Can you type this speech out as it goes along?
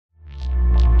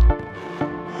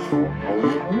Good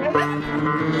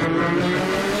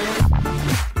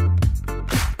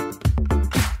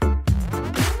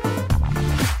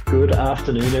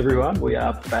afternoon, everyone. We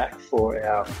are back for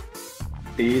our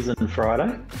Beers and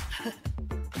Friday.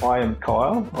 I am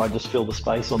Kyle. I just fill the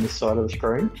space on this side of the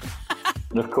screen.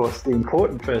 And of course, the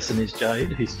important person is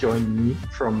Jade, who's joining me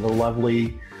from the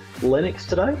lovely Lennox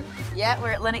today. Yeah,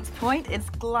 we're at Lennox Point. It's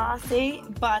glassy,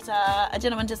 but a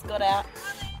gentleman just got out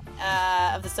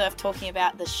of the surf talking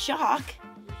about the shark.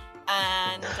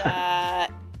 And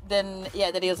then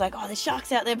he was like, oh, there's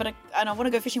sharks out there, but I want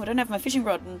to go fishing, but I don't have my fishing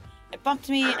rod. And it bumped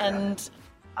me, and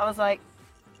I was like,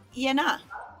 yeah, nah.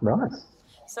 Nice.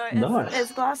 So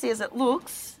as glassy as it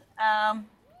looks, I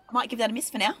might give that a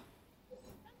miss for now.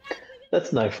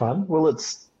 That's no fun. Well,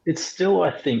 it's still,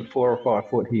 I think, 4 or 5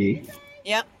 foot here.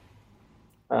 Yep.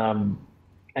 And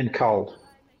cold.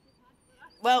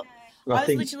 Well, I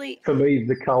think literally... For me,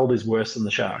 the cold is worse than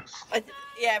the sharks.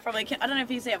 Yeah, probably. I don't know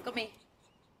if you see, I've got me...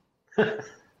 got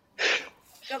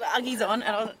the Uggies on,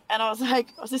 and I was like,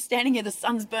 I was just standing here, the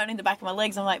sun's burning the back of my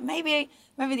legs. I'm like, maybe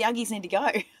the Uggies need to go.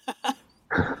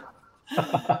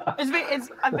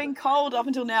 I've been cold up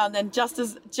until now, and then just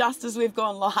as we've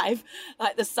gone live,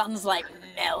 like the sun's like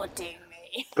melting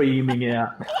me, beaming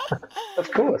out.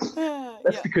 Of course,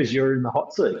 that's because you're in the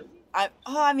hot seat.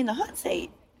 I'm in the hot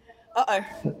seat.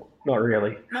 Not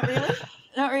really.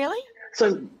 Not really.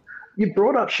 So you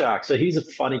brought up sharks. So here's a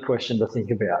funny question to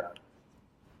think about.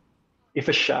 If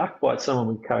a shark bites someone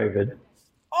with COVID,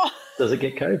 does it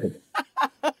get COVID?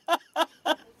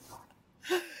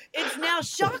 It's now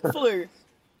shark flu.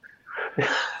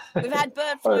 We've had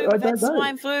bird flu, we've had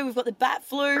swine flu, we've got the bat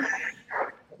flu,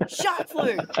 shark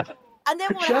flu. And then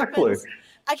what shark happens? Flu.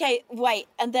 Okay, wait.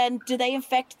 And then do they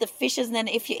infect the fishes? And then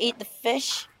if you eat the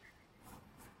fish,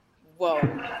 whoa.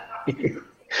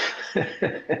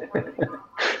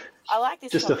 I like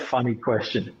this. Just topic. A funny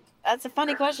question. That's a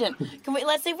funny question.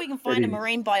 Let's see if we can find a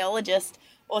marine biologist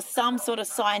or some sort of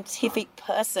scientific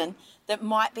person that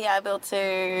might be able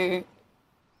to,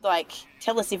 like,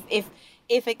 tell us if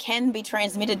it can be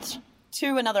transmitted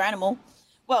to another animal.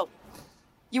 Well,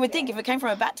 you would think if it came from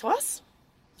a bat to us,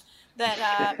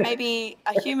 that maybe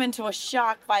a human to a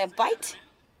shark by a bite.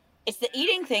 It's the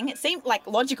eating thing. It seemed like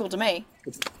logical to me.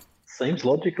 Seems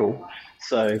logical.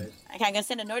 So okay, I'm going to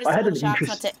send a notice to the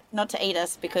sharks not to eat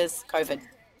us because COVID.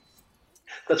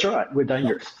 That's right. We're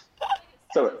dangerous.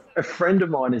 So a friend of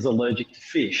mine is allergic to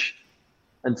fish,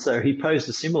 and so he posed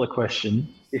a similar question.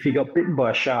 If he got bitten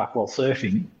by a shark while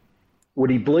surfing,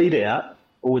 would he bleed out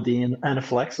or would the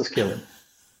anaphylaxis kill him?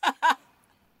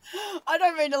 I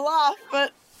don't mean to laugh,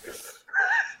 but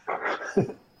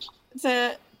it's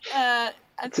an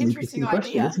interesting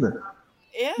question, idea, isn't it?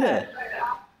 Yeah.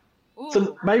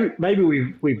 So maybe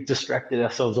we've distracted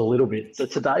ourselves a little bit. So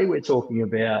today we're talking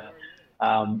about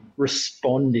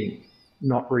responding,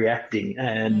 not reacting,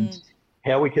 and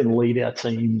how we can lead our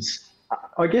teams,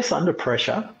 I guess, under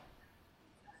pressure.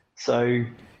 So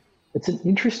it's an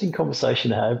interesting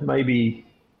conversation to have, maybe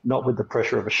not with the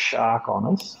pressure of a shark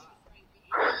on us.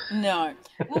 No.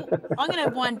 Well, I'm going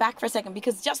to wind back for a second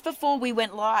because just before we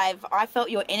went live, I felt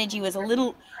your energy was a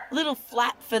little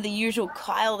flat for the usual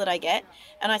Kyle that I get.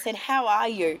 And I said, how are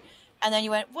you? And then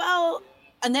you went, well,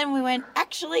 and then we went,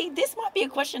 actually, this might be a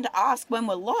question to ask when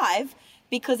we're live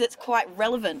because it's quite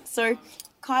relevant. So,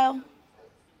 Kyle,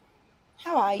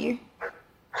 how are you?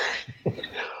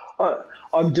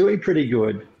 I'm doing pretty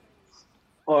good.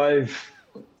 I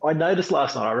noticed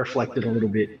last night, I reflected a little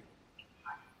bit.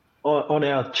 On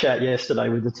our chat yesterday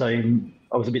with the team,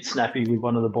 I was a bit snappy with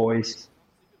one of the boys.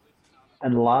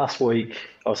 And last week,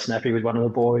 I was snappy with one of the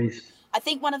boys. I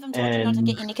think one of them told you not to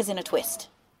get your knickers in a twist.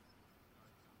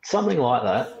 Something like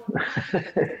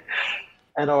that.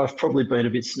 And I've probably been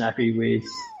a bit snappy with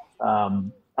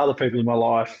other people in my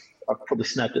life. I've probably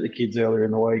snapped at the kids earlier in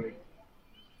the week.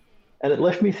 And it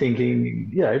left me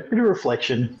thinking, a bit of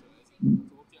reflection.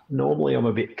 Normally I'm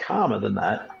a bit calmer than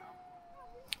that.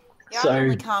 You're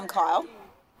normally calm, Kyle.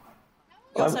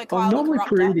 You're also Kyle I'm normally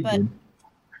pretty good.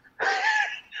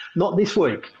 Not this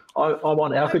week. I'm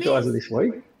on Alkagizer this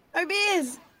week. No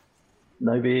beers.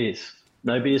 No beers.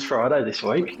 No beers Friday this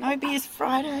week. No beers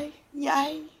Friday.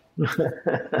 Yay. But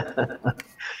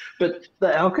the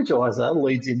Alkagizer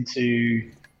leads into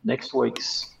next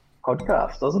week's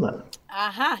podcast, doesn't it?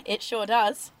 It sure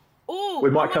does. Ooh, we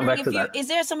might come back to that. Is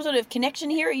there some sort of connection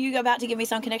here? Are you about to give me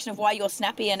some connection of why you're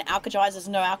snappy and Alkagizer's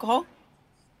no alcohol?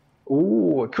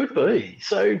 Ooh, it could be.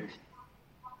 So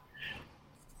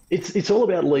it's all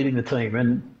about leading the team.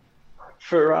 And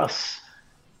for us,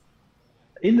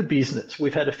 in the business,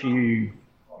 we've had a few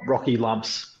rocky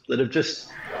lumps that have just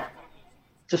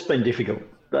been difficult.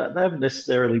 they haven't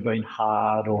necessarily been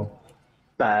hard or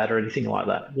bad or anything like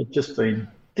that. They've just been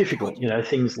difficult.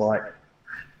 Things like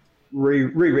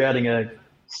rerouting a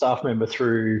staff member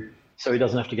through so he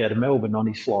doesn't have to go to Melbourne on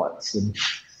his flights and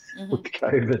with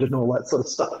COVID and all that sort of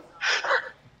stuff.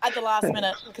 At the last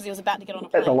minute, because he was about to get on a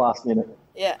plane. At the last minute.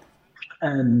 Yeah.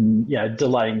 And,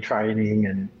 delaying training.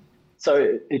 And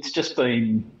so it's just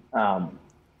been,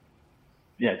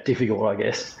 difficult, I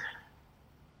guess.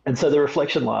 And so the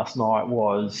reflection last night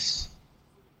was,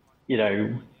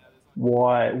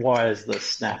 why is the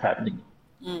snap happening?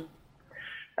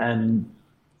 And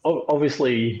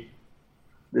obviously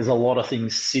there's a lot of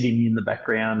things sitting in the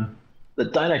background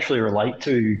that don't actually relate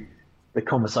to the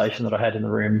conversation that I had in the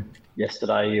room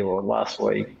yesterday or last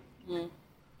week,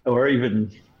 or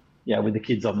even, with the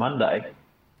kids on Monday.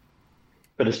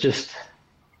 But it's just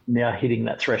now hitting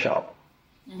that threshold.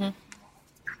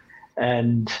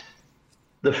 And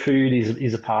the food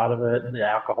is a part of it, and the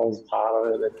alcohol is a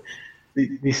part of it.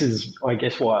 And this is, I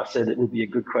guess, why I said it would be a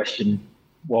good question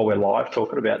while we're live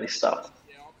talking about this stuff,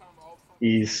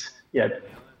 is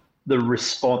the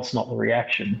response, not the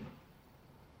reaction.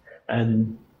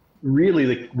 And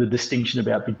really the distinction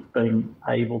about being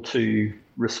able to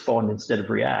respond instead of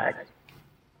react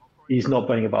is not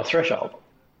being above threshold.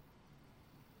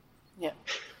 Yeah.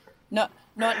 Not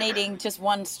needing just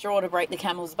one straw to break the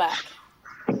camel's back.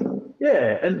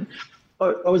 Yeah, and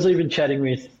I was even chatting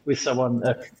with someone,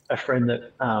 a friend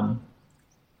that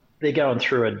they're going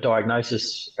through a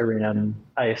diagnosis around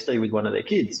ASD with one of their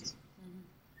kids.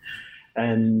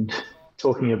 And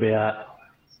talking about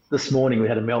this morning we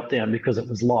had a meltdown because it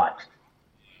was light.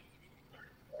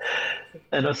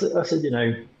 And I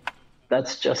said,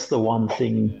 that's just the one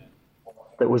thing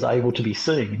that was able to be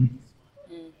seen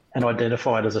and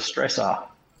identified as a stressor.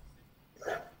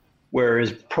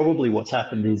 Whereas probably what's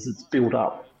happened is it's built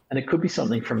up, and it could be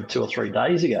something from 2 or 3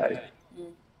 days ago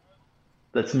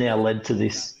that's now led to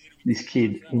this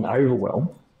kid in overwhelm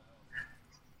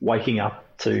waking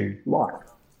up to light.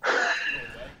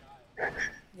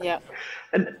 Yeah.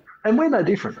 And we're no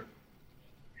different.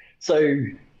 So,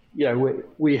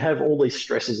 we have all these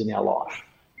stresses in our life,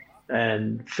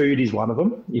 and food is one of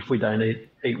them if we don't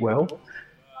eat well.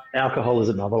 Alcohol is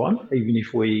another one, even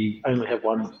if we only have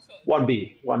one beer,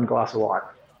 one glass of wine.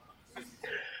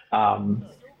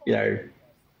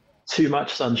 Too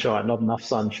much sunshine, not enough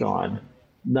sunshine,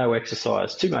 no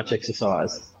exercise, too much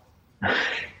exercise.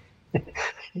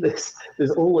 There's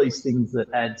all these things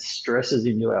that add stresses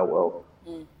into our world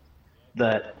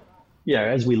that,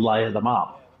 as we layer them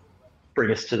up, bring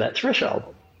us to that threshold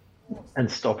and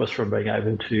stop us from being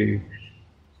able to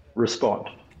respond.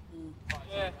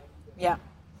 Yeah.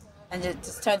 And it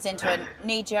just turns into a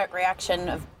knee-jerk reaction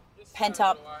of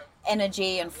pent-up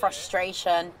energy and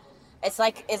frustration. It's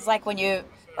like when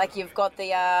you've got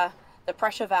the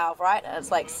pressure valve, right? And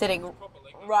it's like sitting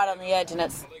right on the edge, and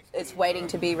it's waiting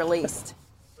to be released.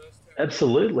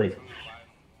 Absolutely.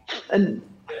 And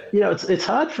it's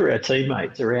hard for our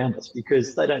teammates around us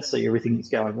because they don't see everything that's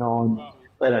going on.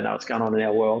 They don't know what's going on in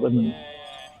our world. And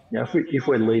if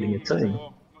we're leading a team,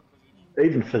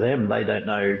 even for them, they don't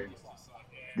know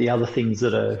the other things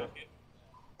that are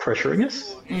pressuring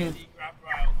us.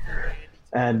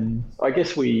 And I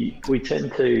guess we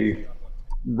tend to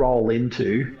roll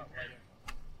into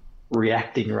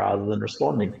reacting rather than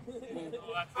responding.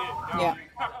 Yeah.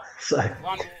 So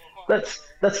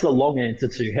that's the long answer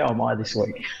to how am I this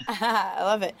week. I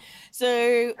love it.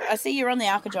 So I see you're on the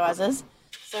Alkagizers.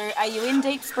 So are you in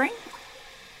Deep Spring?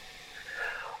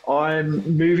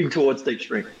 I'm moving towards Deep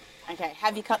Spring. Okay.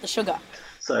 Have you cut the sugar?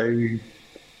 So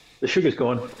the sugar's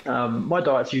gone. My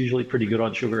diet's usually pretty good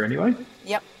on sugar anyway.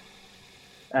 Yep.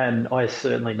 And I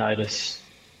certainly notice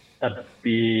a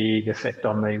big effect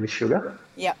on me with sugar.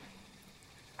 Yep.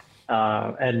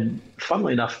 And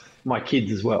funnily enough, my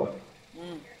kids as well.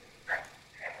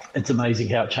 It's amazing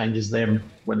how it changes them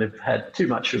when they've had too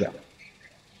much sugar.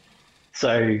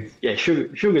 So, yeah,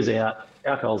 sugar's out,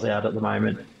 alcohol's out at the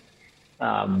moment.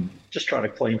 Just trying to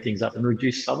clean things up and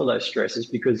reduce some of those stresses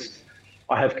because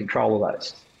I have control of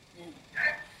those.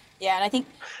 Yeah, and I think,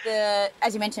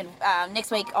 as you mentioned,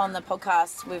 next week on the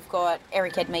podcast, we've got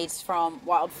Eric Edmeades from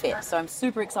Wild Fit. So I'm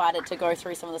super excited to go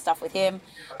through some of the stuff with him.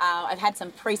 I've had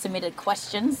some pre-submitted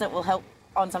questions that will help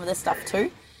on some of this stuff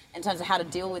too, in terms of how to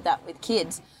deal with that with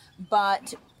kids.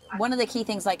 But one of the key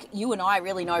things, like you and I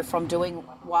really know from doing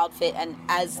Wild Fit and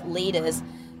as leaders,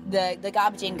 the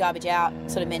garbage in, garbage out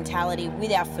sort of mentality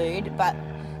with our food. But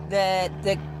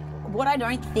what I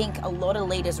don't think a lot of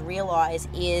leaders realise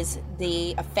is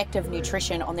the effect of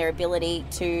nutrition on their ability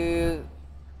to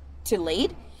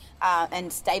lead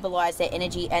and stabilise their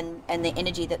energy and the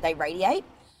energy that they radiate.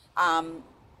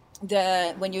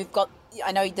 when you've got,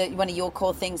 I know that one of your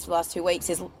core things for the last 2 weeks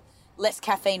is less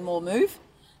caffeine, more move.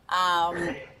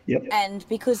 Yep. And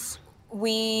because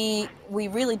we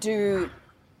really do,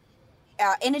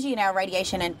 our energy and our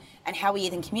radiation and how we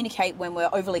even communicate when we're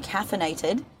overly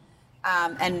caffeinated,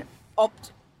 and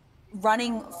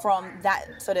running from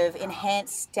that sort of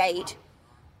enhanced state,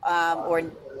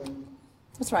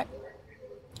 that's right.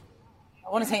 I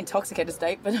want to say intoxicated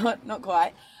state, but not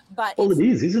quite. But Well, it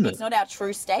is, isn't it? It's not our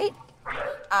true state.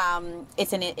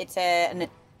 It's an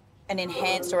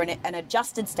enhanced or an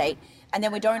adjusted state, and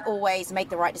then we don't always make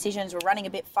the right decisions. We're running a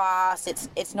bit fast.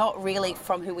 It's not really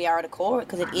from who we are at a core,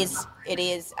 because it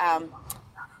is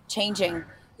changing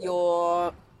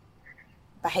your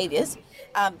behaviors.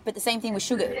 But the same thing with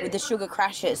sugar, with the sugar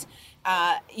crashes.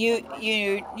 You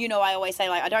know, I always say,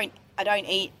 like, I don't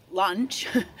eat lunch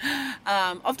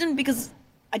often because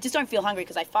I just don't feel hungry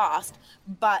because I fast.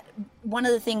 But one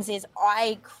of the things is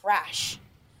I crash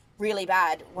really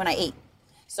bad when I eat.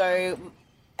 So,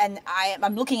 and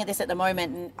I'm looking at this at the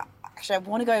moment, and actually I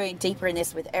want to go deeper in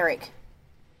this with Eric.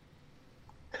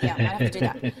 Yeah, I might have to do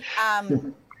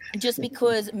that. Just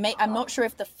because I'm not sure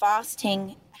if the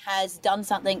fasting has done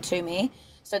something to me,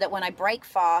 so that when I break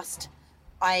fast,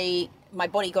 my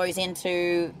body goes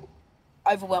into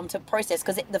overwhelmed to process,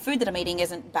 because the food that I'm eating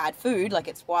isn't bad food, like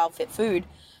it's wild fit food,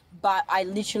 but I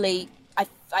literally,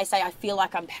 I say I feel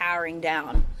like I'm powering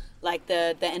down, like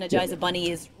the Energizer Bunny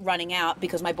is running out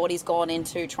because my body's gone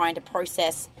into trying to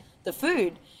process the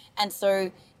food. And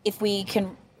so if we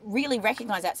can really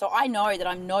recognize that, so I know that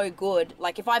I'm no good,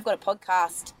 like if I've got a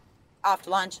podcast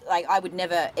after lunch, like I would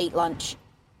never eat lunch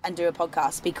and do a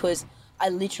podcast, because I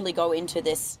literally go into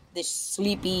this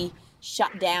sleepy,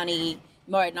 shut downy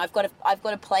mode, and I've got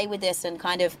to play with this and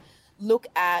kind of look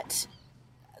at,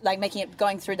 like,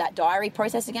 going through that diary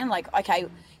process again. Like, okay,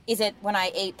 is it when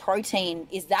I eat protein,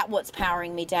 is that what's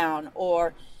powering me down,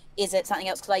 or is it something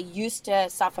else? Because I used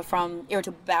to suffer from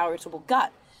irritable bowel, irritable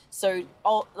gut, so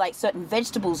certain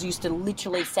vegetables used to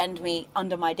literally send me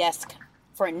under my desk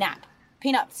for a nap.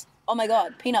 Peanuts, oh my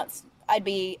god, peanuts! I'd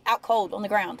be out cold on the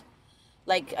ground,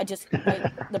 like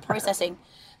the processing.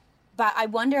 But I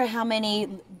wonder how many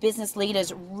business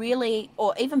leaders really,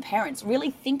 or even parents,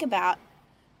 really think about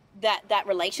that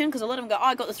relation, because a lot of them go, oh,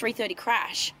 I got the 3:30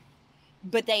 crash,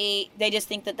 but they just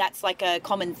think that that's like a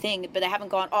common thing, but they haven't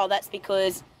gone, oh, that's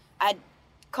because I had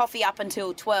coffee up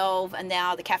until 12 and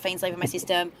now the caffeine's leaving my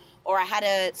system, or I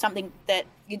had something that,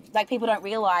 like, people don't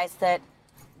realize that,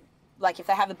 like, if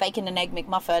they have a bacon and egg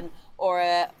McMuffin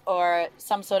or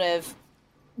some sort of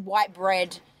white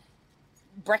bread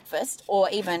breakfast or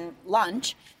even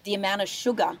lunch, the amount of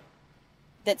sugar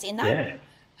that's in that. Yeah.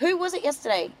 Who was it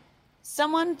yesterday?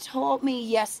 Someone taught me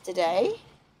yesterday,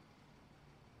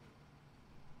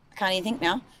 I can't even think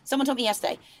now. Someone taught me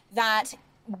yesterday that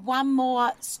one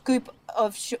more scoop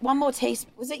of one more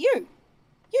teaspoon. Was it you?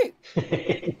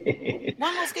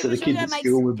 One more scoop So the of sugar kids at makes.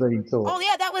 school were being taught. Oh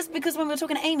yeah, that was because when we were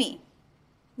talking to Amy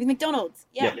with McDonald's.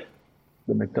 Yeah. Yep.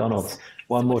 The McDonald's.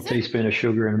 One more teaspoon of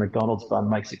sugar in a McDonald's bun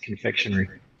makes it confectionery.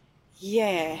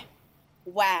 Yeah.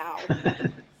 Wow.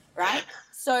 Right?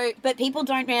 So, but people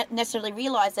don't necessarily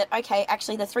realize that, okay,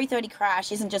 actually the 3:30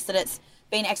 crash isn't just that it's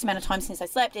been X amount of time since I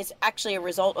slept. It's actually a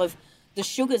result of the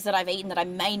sugars that I've eaten that I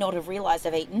may not have realized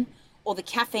I've eaten, or the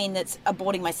caffeine that's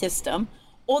aborting my system,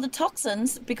 or the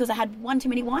toxins because I had one too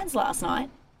many wines last night.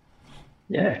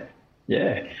 Yeah.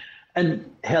 Yeah.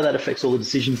 And how that affects all the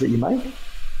decisions that you make.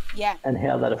 Yeah. And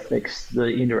how that affects the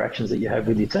interactions that you have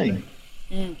with your team.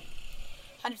 100%.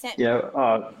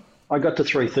 Yeah. I got to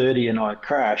 3:30 and I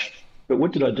crashed, but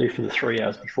what did I do for the 3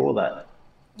 hours before that?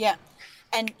 Yeah.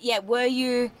 And yeah, were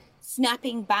you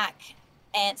snapping back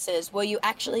answers? Were you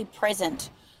actually present?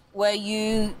 Were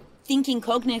you thinking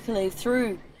cognitively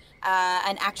through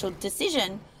an actual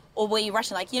decision, or were you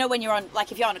rushing? Like, you know, when you're on,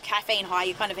 like if you're on a caffeine high,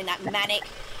 you're kind of in that manic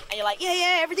and you're like,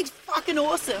 yeah, everything's fucking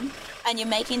awesome. And you're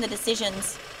making the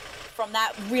decisions from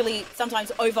that really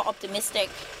sometimes over-optimistic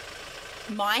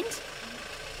mind.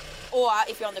 Or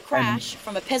if you're on the crash,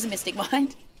 from a pessimistic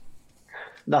mind.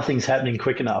 Nothing's happening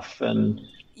quick enough, and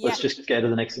let's just go to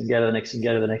the next thing, go to the next thing,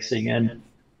 go to the next thing. And,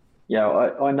 you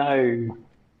know, I know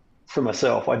for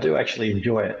myself, I do actually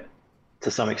enjoy it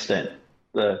to some extent.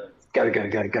 The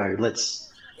go,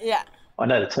 let's... Yeah. I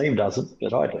know the team doesn't,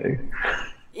 but I do.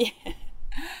 Yeah.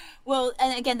 Well,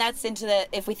 and again, that's into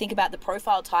if we think about the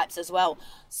profile types as well.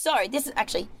 So this is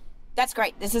actually... That's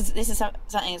great. This is something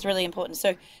that's really important.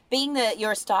 So being that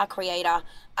you're a star creator,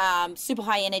 super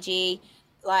high energy,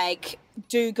 like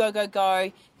do go,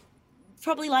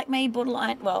 probably like me,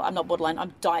 borderline. Well, I'm not borderline.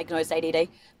 I'm diagnosed ADD,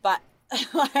 but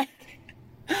like,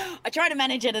 I try to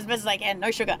manage it as best as I can,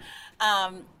 no sugar.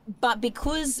 But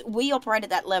because we operate at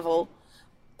that level,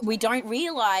 we don't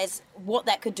realize what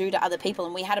that could do to other people.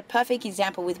 And we had a perfect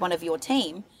example with one of your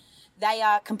team. They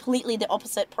are completely the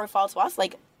opposite profile to us,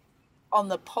 like on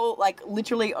the pole, like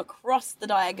literally across the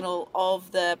diagonal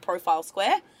of the profile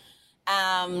square.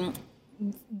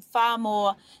 Far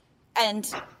more,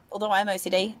 and although I'm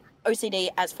OCD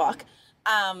as fuck,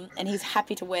 and he's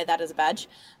happy to wear that as a badge,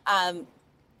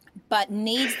 but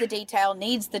needs the detail,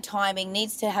 needs the timing,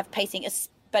 needs to have pacing,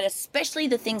 but especially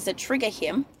the things that trigger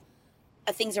him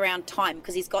are things around time,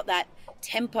 because he's got that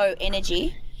tempo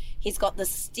energy, he's got the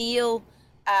steel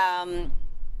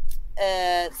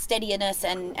steadiness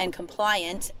and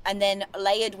compliant, and then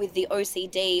layered with the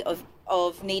OCD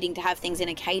of needing to have things in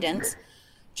a cadence,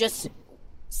 just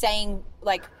saying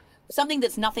like something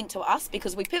that's nothing to us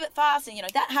because we pivot fast and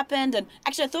that happened, and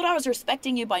actually I thought I was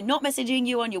respecting you by not messaging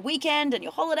you on your weekend and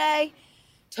your holiday,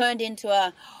 turned into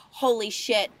a holy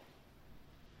shit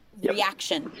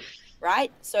reaction,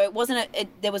 right? So it wasn't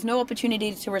there was no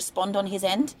opportunity to respond on his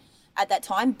end at that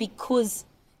time because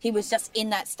he was just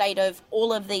in that state of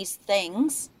all of these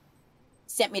things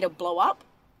sent me to blow up.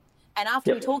 And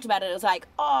after we talked about it, it was like,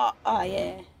 oh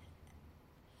yeah.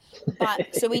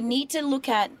 But so we need to look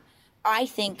at, I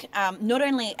think, not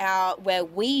only where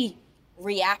we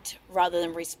react rather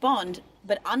than respond,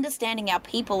 but understanding our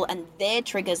people and their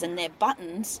triggers and their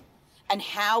buttons, and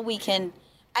how we can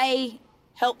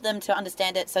help them to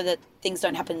understand it so that things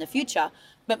don't happen in the future.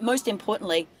 But most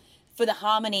importantly, for the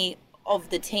harmony of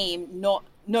the team, not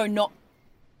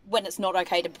when it's not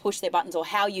okay to push their buttons, or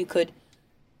how you could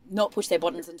not push their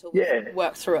buttons until we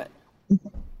work through it.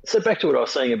 So back to what I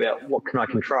was saying about what can I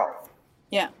control?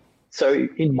 Yeah. So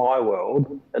in my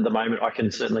world, at the moment, I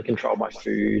can certainly control my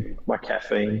food, my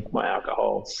caffeine, my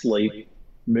alcohol, sleep,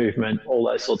 movement, all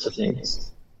those sorts of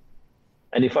things.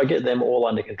 And if I get them all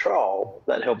under control,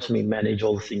 that helps me manage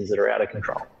all the things that are out of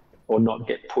control or not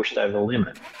get pushed over the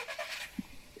limit.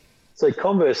 So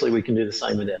conversely, we can do the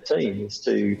same with our team, is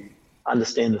to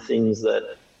understand the things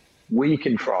that we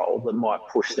control that might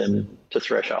push them to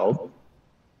threshold,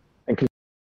 and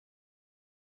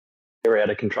they're out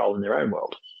of control in their own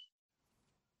world.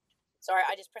 Sorry,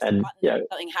 I just pressed the button and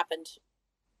something happened.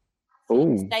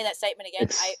 Ooh. Say that statement again.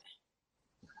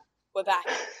 We're back.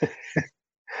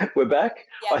 We're back?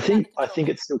 Yeah, I think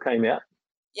it still came out.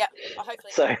 Yeah,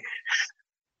 hopefully. So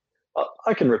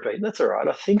I can repeat. That's all right.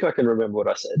 I think I can remember what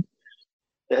I said.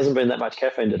 There hasn't been that much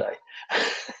caffeine today.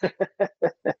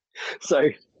 So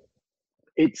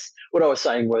it's what I was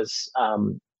saying was,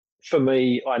 for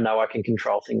me, I know I can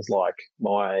control things like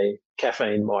my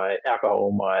caffeine, my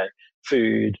alcohol, my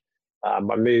food,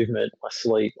 my movement, my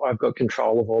sleep. I've got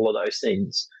control of all of those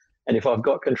things. And if I've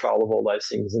got control of all those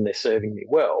things and they're serving me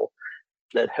well,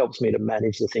 that helps me to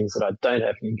manage the things that I don't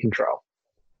have in control.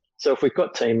 So if we've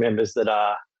got team members that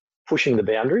are pushing the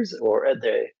boundaries or at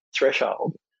their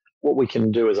threshold, what we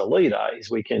can do as a leader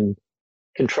is we can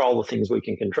control the things we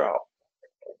can control.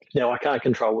 Now, I can't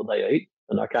control what they eat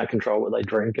and I can't control what they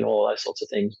drink and all of those sorts of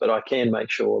things, but I can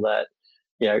make sure that,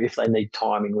 if they need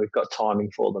timing, we've got timing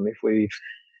for them. If we've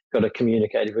got to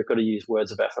communicate, if we've got to use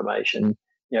words of affirmation,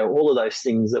 all of those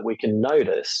things that we can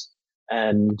notice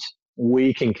and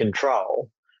we can control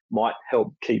might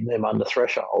help keep them under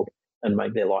threshold and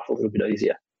make their life a little bit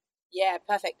easier. Yeah,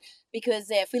 perfect. Because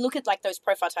if we look at like those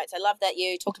profile types, I love that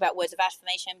you talked about words of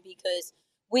affirmation, because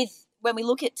when we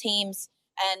look at teams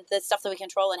and the stuff that we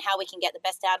control and how we can get the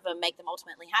best out of them, make them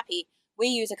ultimately happy, we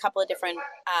use a couple of different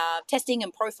testing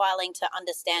and profiling to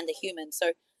understand the human.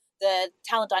 So the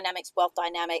talent dynamics, wealth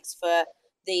dynamics for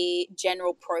the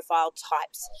general profile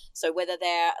types. So whether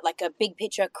they're like a big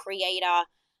picture creator,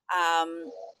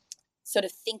 sort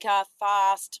of thinker,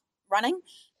 fast running,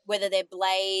 whether they're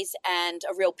blaze and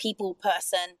a real people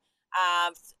person,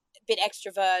 a bit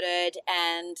extroverted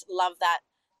and love that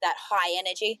high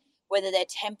energy, whether they're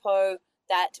tempo,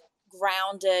 that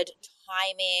grounded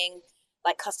timing,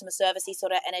 like customer servicey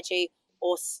sort of energy,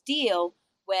 or steel,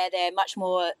 where they're much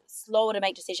more slower to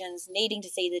make decisions, needing to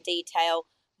see the detail,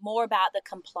 more about the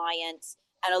compliance,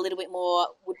 and a little bit more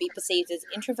would be perceived as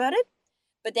introverted.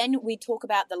 But then we talk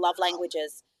about the love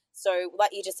languages. So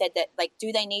like you just said, that like,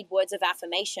 do they need words of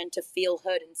affirmation to feel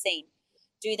heard and seen?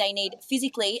 Do they need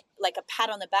physically like a pat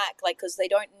on the back? Like, because they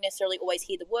don't necessarily always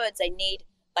hear the words. They need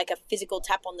like a physical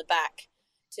tap on the back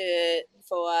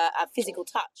for a physical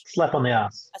touch. Slap on the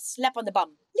ass. A slap on the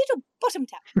bum. Little bottom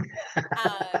tap.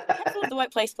 Careful of the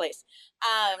workplace, please.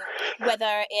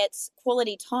 Whether it's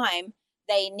quality time,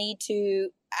 they need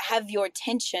to have your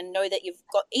attention, know that you've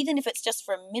got, even if it's just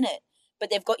for a minute, but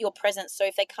they've got your presence. So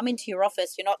if they come into your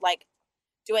office, you're not like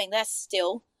doing less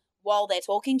still while they're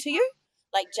talking to you.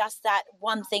 Like just that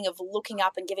one thing of looking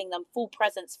up and giving them full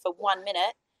presence for 1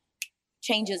 minute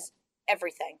changes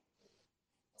everything.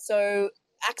 So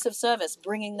acts of service,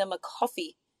 bringing them a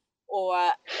coffee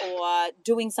or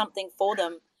doing something for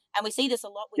them. And we see this a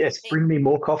lot with yes, bring me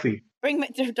more coffee.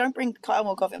 Don't bring Kyle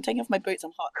more coffee. I'm taking off my boots.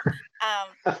 I'm hot.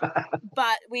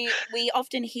 But we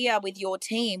often hear with your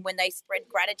team when they spread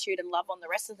gratitude and love on the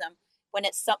rest of them, when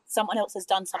it's someone else has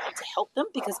done something to help them,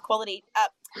 because quality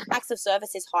acts of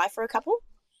service is high for a couple,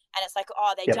 and it's like,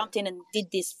 oh, they jumped in and did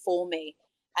this for me,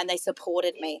 and they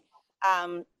supported me.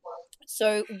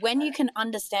 So when you can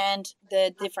understand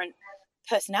the different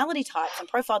personality types and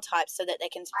profile types so that they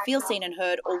can feel seen and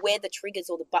heard, or where the triggers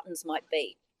or the buttons might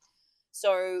be.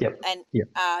 So,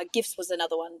 gifts was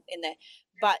another one in there.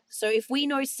 But so if we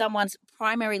know someone's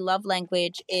primary love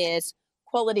language is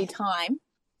quality time,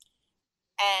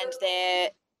 and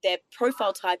their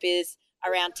profile type is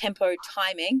around tempo,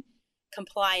 timing,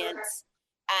 compliance,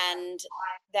 and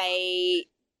they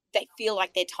feel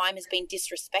like their time has been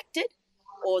disrespected,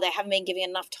 or they haven't been given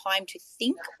enough time to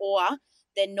think, or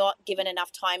they're not given enough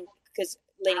time, because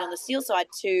leaning on the steel side,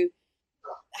 to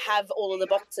have all of the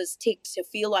boxes ticked to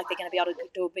feel like they're going to be able to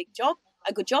do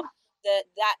a good job.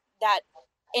 That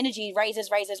energy raises,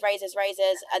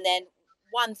 and then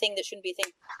one thing that shouldn't be a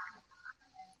thing,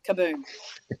 kaboom.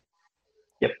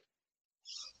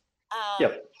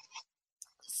 Yep.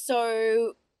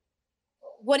 So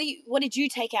what did you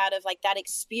take out of like that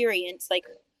experience? Like,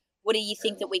 what do you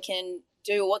think that we can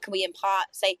do, or what can we impart,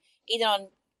 say, either on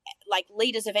like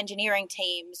leaders of engineering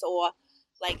teams or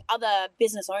like other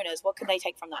business owners? What could they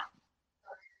take from that?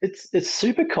 It's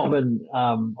super common.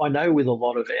 I know with a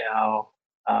lot of our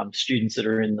students that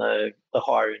are in the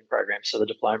higher end programs, so the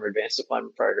diploma, advanced diploma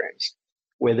programs,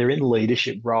 where they're in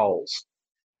leadership roles,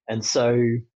 and so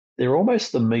they're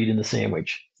almost the meat in the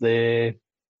sandwich. They're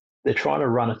trying to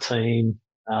run a team,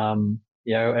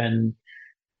 and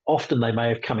often they may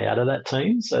have come out of that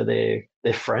team, so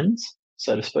they're friends,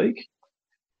 so to speak.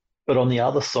 But on the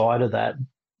other side of that,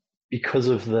 because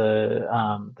of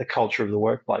the culture of the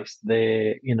workplace,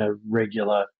 they're in a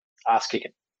regular ass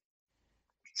kicking.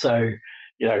 So,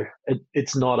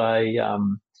 it's not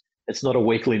a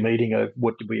weekly meeting of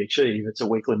what did we achieve. It's a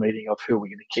weekly meeting of who are we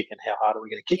going to kick and how hard are we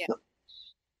going to kick them.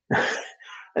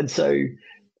 And so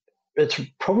it's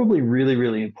probably really,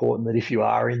 really important that if you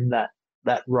are in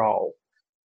that role,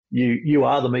 you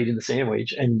are the meat in the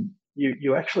sandwich, and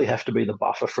you actually have to be the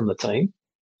buffer from the team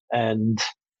and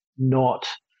not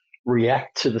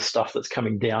react to the stuff that's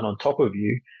coming down on top of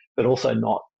you, but also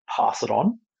not pass it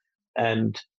on,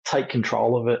 and take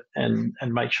control of it and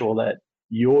make sure that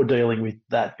you're dealing with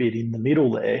that bit in the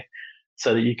middle there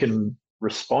so that you can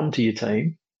respond to your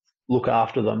team, look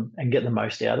after them, and get the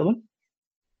most out of them.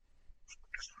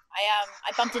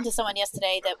 I bumped into someone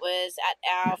yesterday that was at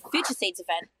our Future Seeds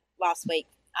event last week,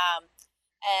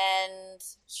 and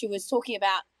she was talking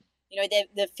about,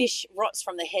 the fish rots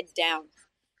from the head down,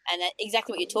 and that's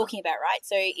exactly what you're talking about, right?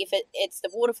 So if it's the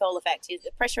waterfall effect,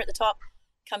 the pressure at the top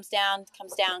comes down,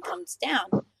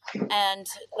 and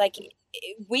like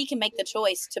we can make the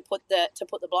choice to put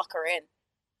the blocker in.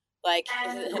 Like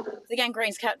the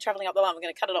gangrene's traveling up the line, we're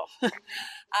going to cut it off.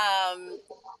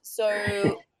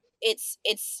 So it's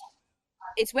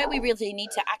where we really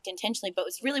need to act intentionally, but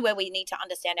it's really where we need to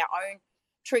understand our own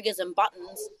triggers and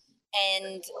buttons,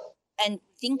 and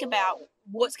think about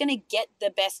what's going to get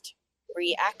the best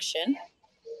reaction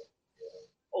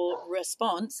or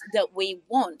response that we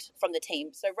want from the team.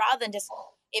 So rather than just,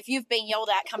 if you've been yelled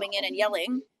at coming in and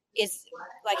yelling, is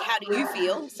like, how do you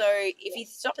feel? So if you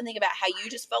stop and think about how you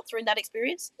just felt through that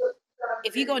experience,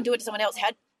 if you go and do it to someone else,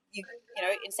 how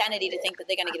insanity to think that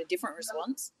they're going to get a different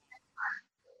response.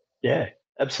 Yeah,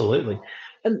 absolutely.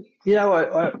 And,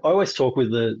 I always talk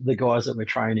with the guys that we're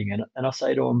training, and I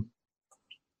say to them,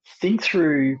 think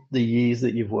through the years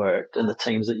that you've worked and the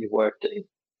teams that you've worked in,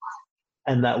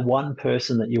 and that one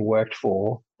person that you worked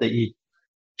for that you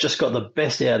just got the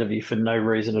best out of you for no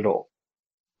reason at all.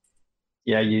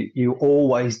 You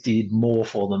always did more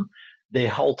for them. Their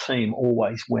whole team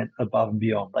always went above and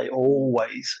beyond. They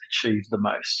always achieved the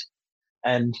most.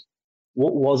 And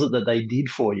what was it that they did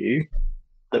for you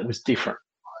that was different?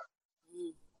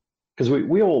 Because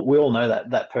we all know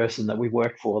that person that we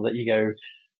work for that you go,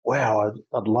 wow,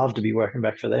 I'd love to be working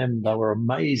back for them. They were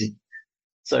amazing.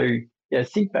 So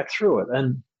think back through it.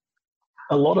 And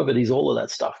a lot of it is all of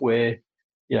that stuff where,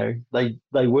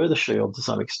 they were the shield to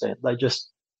some extent. They just,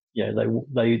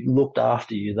 they looked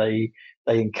after you. They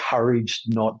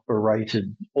encouraged, not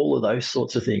berated, all of those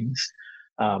sorts of things,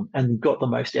 and got the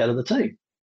most out of the team.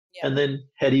 Yeah. And then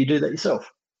how do you do that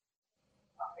yourself?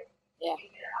 Yeah.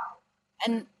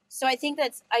 And so I think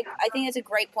I think it's a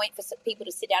great point for people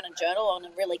to sit down and journal on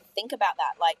and really think about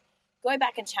that. Like, go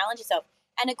back and challenge yourself.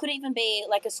 And it could even be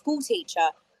like a school teacher,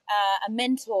 a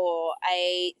mentor,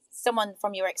 someone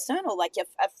from your external, like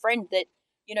a friend that,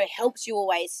 you know, helps you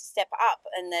always step up,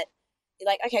 and that you're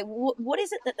like, okay, what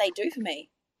is it that they do for me?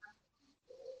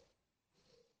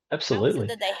 How is it Absolutely.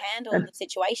 that they handle And the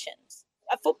situations?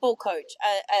 A football coach,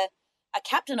 a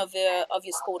captain of your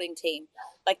sporting team,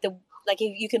 like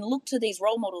if you can look to these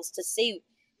role models to see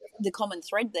the common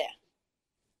thread there.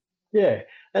 yeah,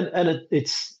 and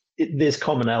there's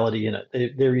commonality in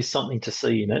it. There is something to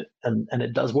see in it, and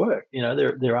it does work. You know,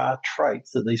 there are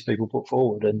traits that these people put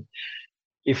forward, and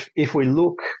if we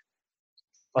look,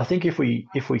 I think if we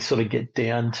sort of get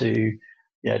down to,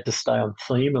 to stay on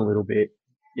theme a little bit,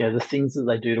 the things that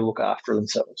they do to look after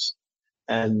themselves.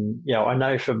 And I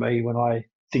know for me, when I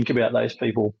think about those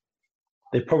people,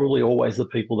 they're probably always the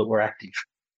people that were active.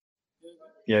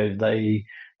 They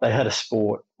had a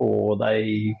sport, or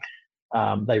they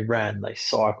ran, they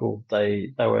cycled,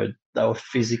 they were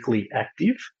physically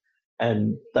active,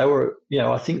 and they were,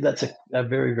 I think that's a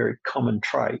very, very common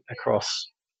trait across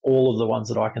all of the ones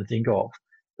that I can think of.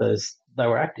 They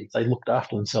were active. They looked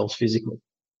after themselves physically.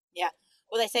 Yeah.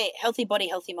 Well, they say healthy body,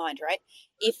 healthy mind, right?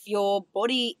 If your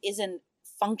body isn't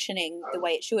functioning the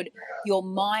way it should, your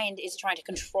mind is trying to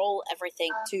control everything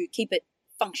to keep it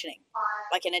functioning.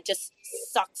 Like, and it just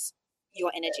sucks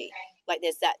your energy. Like,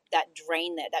 there's that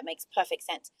drain there. That makes perfect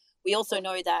sense. We also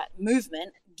know that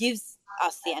movement gives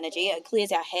us the energy. It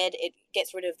clears our head. It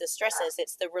gets rid of the stresses.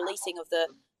 It's the releasing of the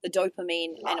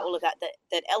dopamine and all of that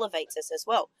elevates us as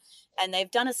well. And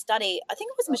they've done a study, I think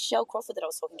it was Michelle Crawford that I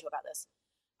was talking to about this,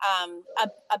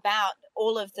 about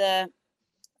all of the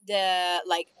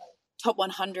like top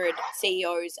 100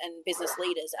 CEOs and business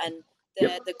leaders, and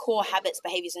the core habits,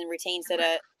 behaviors, and routines that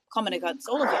are common against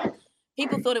all of them.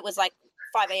 People thought it was like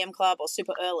 5 a.m. club or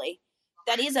super early.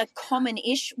 That is a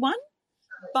common-ish one,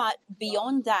 but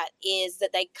beyond that is that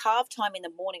they carve time in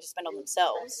the morning to spend on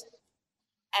themselves,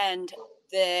 and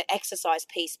the exercise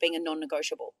piece being a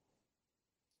non-negotiable.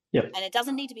 Yep. And it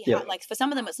doesn't need to be hard. Like, for some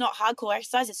of them, it's not hardcore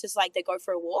exercise. It's just like they go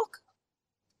for a walk.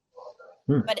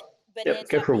 But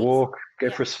go for a walk, go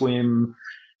for a swim,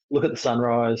 look at the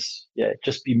sunrise. Yeah,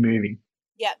 just be moving.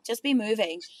 Yeah, just be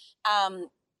moving.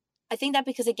 I think that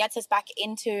because it gets us back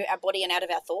into our body and out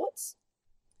of our thoughts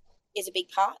is a big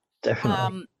part.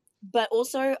 Definitely. But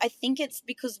also, I think it's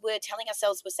because we're telling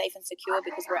ourselves we're safe and secure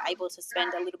because we're able to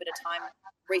spend a little bit of time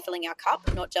refilling our cup,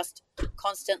 not just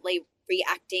constantly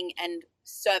reacting and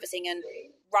servicing and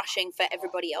rushing for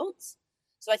everybody else.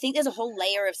 So I think there's a whole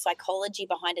layer of psychology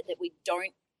behind it that we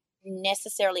don't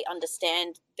necessarily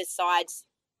understand besides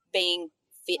being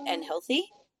fit and healthy.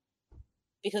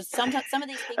 Because sometimes some of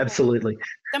these people, absolutely,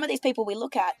 some of these people we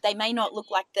look at, they may not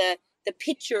look like the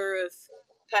picture of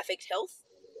perfect health,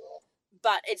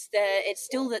 but it's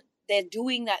still that they're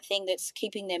doing that thing that's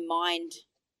keeping their mind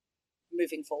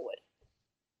moving forward.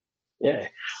 Yeah.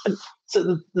 And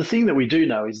so the thing that we do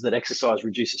know is that exercise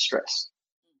reduces stress.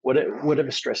 Whatever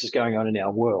stress is going on in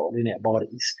our world, in our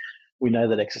bodies, we know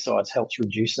that exercise helps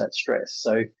reduce that stress.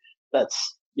 So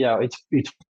that's,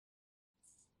 it's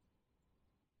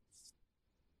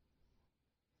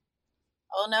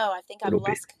Oh no, I think I've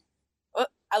lost. Oh,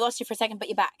 I lost you for a second, but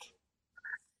you're back.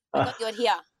 I got you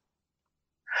here.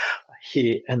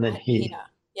 Here and then here.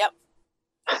 Yep.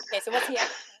 Okay, so what's here?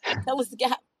 Tell us the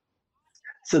gap.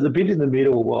 So the bit in the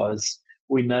middle was,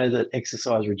 we know that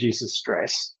exercise reduces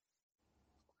stress,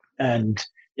 and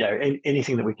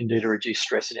anything that we can do to reduce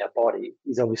stress in our body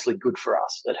is obviously good for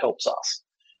us. It helps us,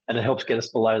 and it helps get us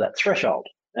below that threshold.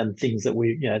 And things that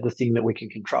the thing that we can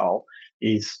control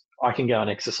is, I can go and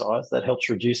exercise. That helps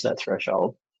reduce that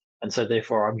threshold, and so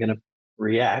therefore I'm going to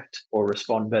react or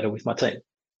respond better with my team.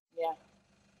 Yeah,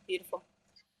 beautiful.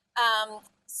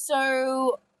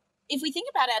 So if we think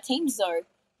about our teams, though,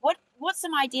 what's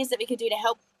some ideas that we could do to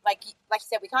help? Like you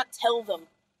said, we can't tell them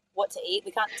what to eat.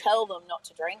 We can't tell them not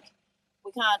to drink.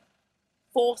 We can't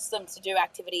force them to do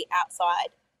activity outside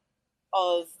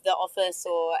of the office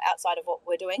or outside of what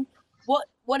we're doing. What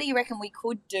do you reckon we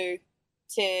could do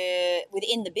to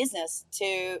within the business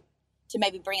to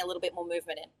maybe bring a little bit more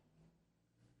movement in?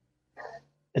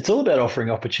 It's all about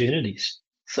offering opportunities.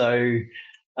 So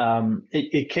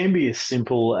it can be as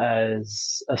simple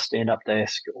as a stand-up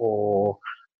desk, or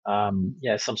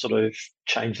some sort of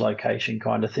change location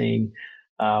kind of thing.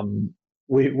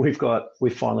 We've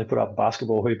finally put up a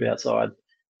basketball hoop outside.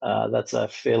 That's a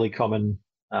fairly common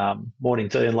morning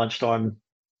tea and lunchtime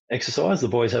exercise. The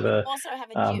boys have also have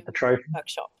a gym trophy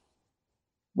workshop.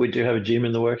 We do have a gym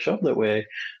in the workshop that we're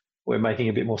we're making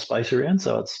a bit more space around,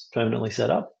 so it's permanently set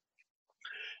up.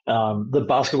 The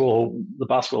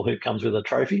basketball hoop comes with a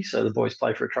trophy, so the boys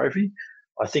play for a trophy.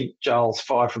 I think Joel's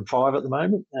 5 from 5 at the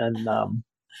moment, and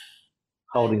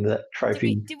holding that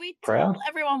trophy. Did we proud. tell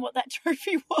everyone what that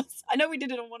trophy was? I know we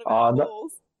did it on one of our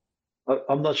calls.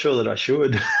 I'm not sure that I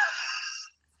should.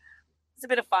 It's a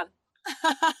bit of fun.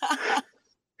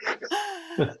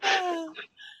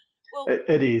 Well,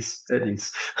 it is.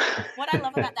 What I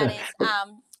love about that is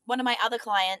one of my other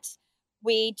clients,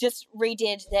 we just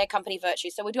redid their company Virtue.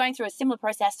 So we're going through a similar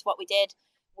process to what we did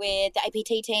with the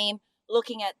APT team,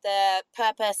 looking at the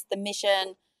purpose, the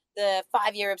mission, the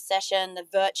 5-year obsession, the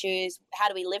virtues, how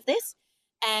do we live this?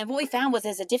 And what we found was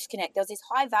there's a disconnect. There was this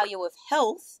high value of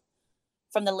health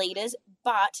from the leaders,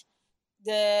 but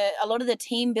a lot of the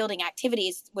team building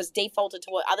activities was defaulted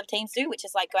to what other teams do, which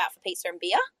is like go out for pizza and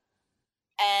beer.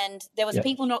 And there was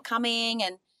people not coming,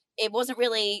 and it wasn't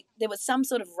really, there was some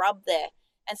sort of rub there.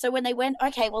 And so when they went,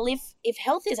 okay, well, if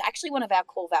health is actually one of our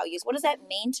core values, what does that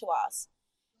mean to us?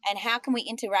 And how can we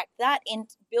interact that and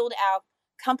build our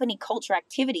company culture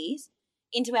activities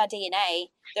into our DNA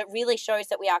that really shows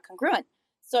that we are congruent?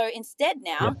 So instead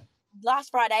now,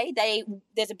 last Friday,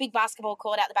 there's a big basketball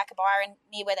court out the back of Byron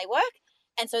near where they work.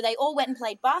 And so they all went and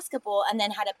played basketball and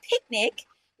then had a picnic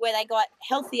where they got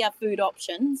healthier food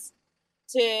options.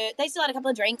 They still had a couple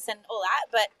of drinks and all that,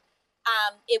 but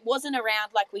it wasn't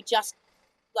around like we just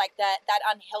like that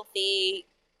unhealthy.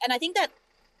 And I think that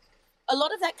a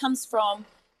lot of that comes from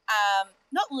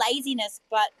not laziness,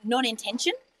 but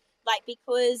non-intention. Like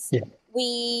because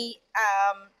we,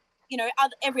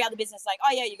 every other business, like,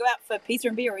 oh yeah, you go out for pizza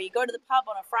and beer or you go to the pub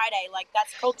on a Friday, like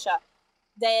that's culture.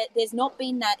 There's not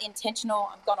been that intentional,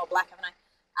 I'm gone all black, haven't I?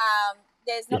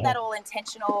 There's not that all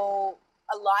intentional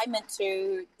alignment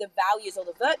to the values or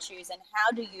the virtues, and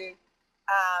how do you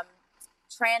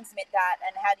transmit that,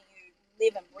 and how do you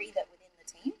live and breathe it within the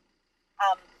team?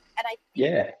 And I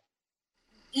think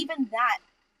even that,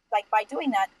 like by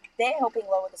doing that, they're helping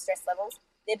lower the stress levels,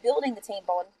 they're building the team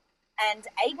bond, and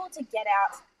able to get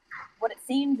out what it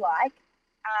seemed like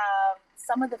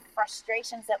some of the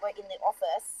frustrations that were in the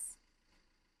office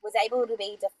was able to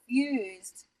be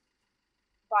diffused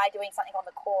by doing something on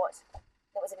the court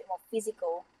that was a bit more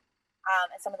physical,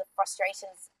 and some of the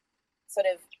frustrations sort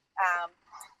of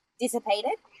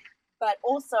dissipated, but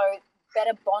also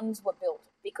better bonds were built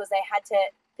because they had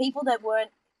to, people that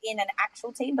weren't in an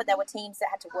actual team, but there were teams that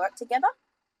had to work together.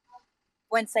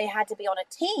 Once they had to be on a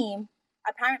team,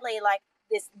 apparently like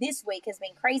this week has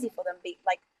been crazy for them.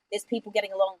 Like there's people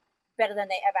getting along better than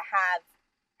they ever have.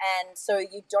 And so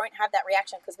you don't have that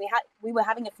reaction, because we were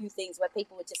having a few things where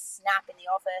people would just snap in the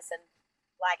office and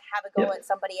like have a go at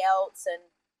somebody else, and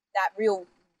that real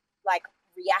like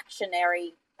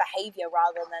reactionary behavior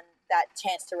rather than that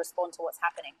chance to respond to what's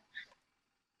happening.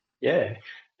 Yeah.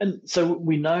 And so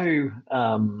we know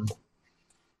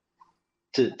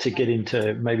to get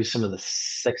into maybe some of the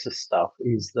sexist stuff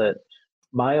is that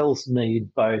males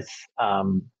need both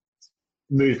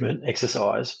movement,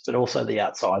 exercise, but also the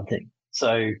outside thing.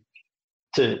 So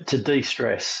to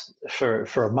de-stress for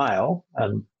a male,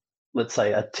 and let's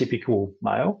say a typical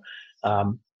male,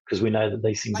 because we know that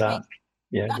these things aren't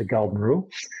the golden rule.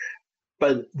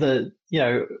 But when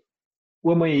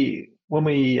we're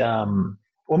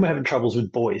having troubles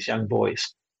with boys, young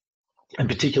boys, and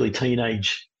particularly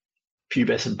teenage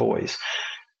pubescent boys,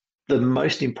 the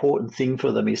most important thing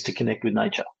for them is to connect with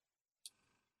nature.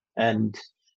 And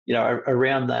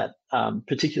around that,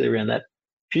 particularly around that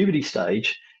puberty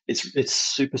stage, it's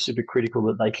super, super critical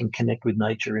that they can connect with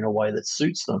nature in a way that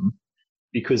suits them,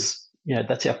 because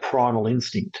that's our primal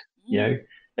instinct.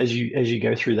 As you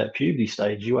go through that puberty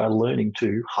stage, you are learning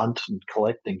to hunt and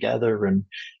collect and gather, and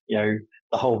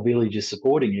the whole village is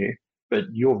supporting you, but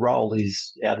your role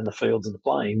is out in the fields and the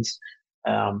plains,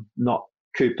 not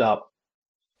cooped up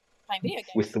playing video games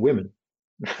with the women.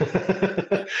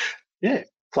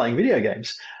 Playing video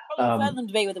games. Probably prefer them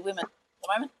to be with the women at the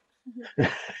moment.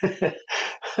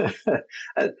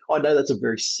 I know that's a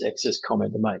very sexist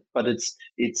comment to make, but it's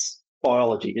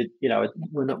biology.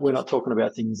 We're not talking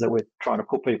about things that we're trying to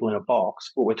put people in a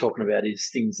box. What we're talking about is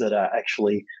things that are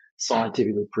actually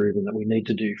scientifically proven that we need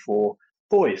to do for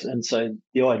boys. And so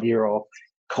the idea of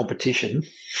competition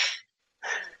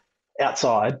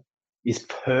outside is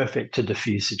perfect to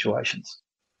diffuse situations.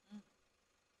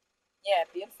 Yeah,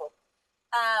 beautiful.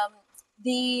 I'm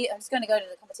just going to go to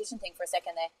the competition thing for a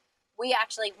second there. We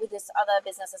actually, with this other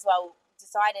business as well,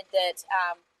 decided that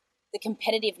the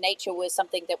competitive nature was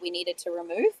something that we needed to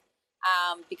remove,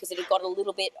 because it had got a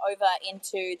little bit over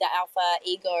into the alpha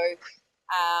ego,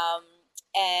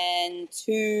 and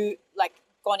to like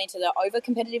gone into the over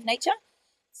competitive nature.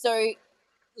 So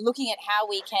looking at how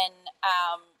we can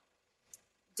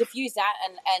diffuse that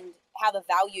and how the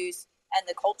values and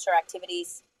the culture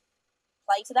activities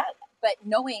play to that, but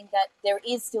knowing that there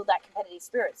is still that competitive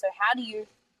spirit. So how do you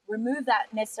remove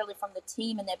that necessarily from the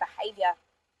team and their behavior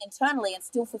internally and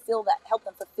still help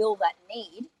them fulfill that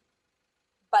need,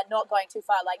 but not going too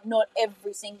far? Like, not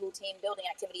every single team building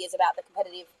activity is about the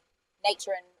competitive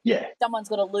nature and someone's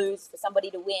got to lose for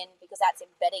somebody to win, because that's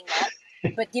embedding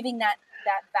that, but giving that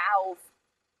valve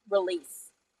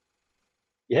release.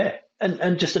 Yeah,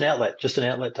 and just an outlet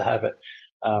to have it.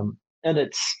 And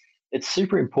it's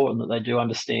super important that they do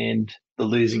understand the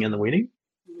losing and the winning,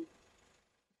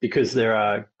 because there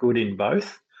are good in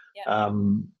both. Yeah.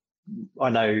 I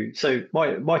know. So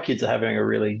my kids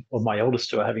are my eldest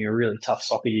two are having a really tough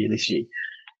soccer year this year.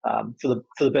 For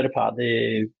the better part,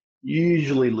 they're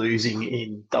usually losing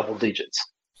in double digits.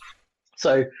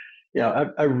 So,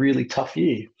 a really tough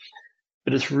year.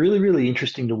 But it's really, really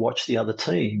interesting to watch the other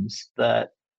teams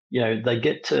that, they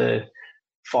get to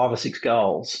 5 or 6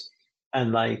 goals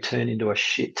and they turn into a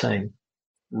shit team.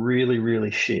 Really, really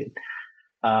shit.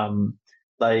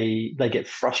 They get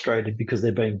frustrated because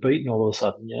they're being beaten all of a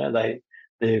sudden.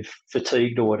 They're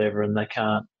fatigued or whatever, and they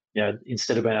can't,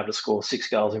 instead of being able to score 6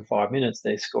 goals in 5 minutes,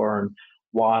 they're scoring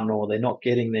 1, or they're not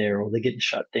getting there, or they're getting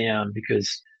shut down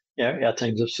because, our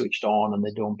teams have switched on and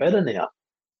they're doing better now.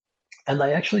 And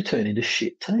they actually turn into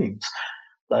shit teams.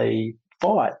 They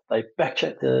fight, they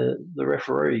backchat the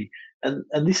referee, and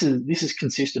this is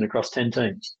consistent across 10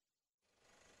 teams.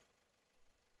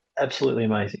 Absolutely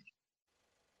amazing.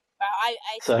 I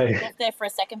stopped there for a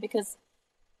second because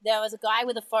there was a guy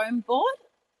with a foam board,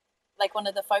 like one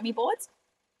of the foamy boards,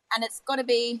 and it's got to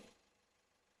be,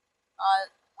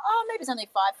 maybe it's only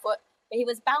 5 foot, but he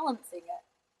was balancing it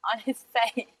on his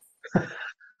face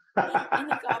in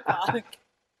the car park.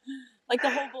 Like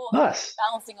the whole ball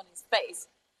balancing on his face.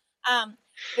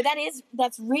 But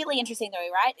that's really interesting though,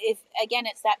 right?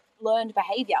 It's that learned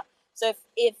behavior. So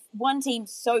if one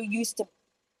team's so used to,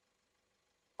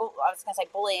 I was going to say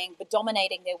bullying, but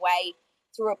dominating their way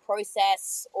through a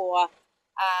process or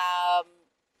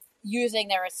using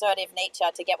their assertive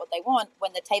nature to get what they want,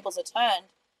 when the tables are turned,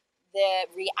 their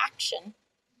reaction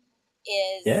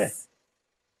is,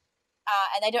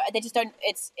 and they just don't.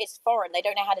 It's foreign. They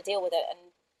don't know how to deal with it, and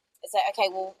it's like, okay,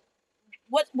 well,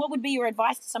 what would be your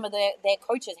advice to some of their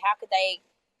coaches?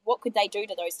 What could they do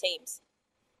to those teams?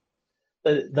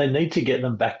 They need to get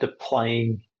them back to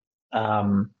playing.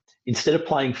 Instead of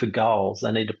playing for goals,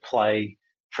 they need to play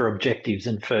for objectives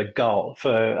and for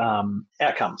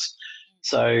outcomes.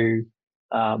 So,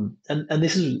 and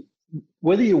this is,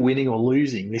 whether you're winning or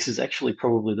losing, this is actually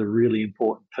probably the really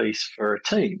important piece for a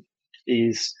team.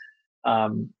 Is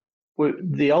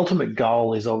the ultimate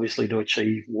goal is obviously to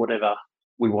achieve whatever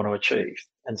we want to achieve.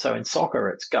 And so in soccer,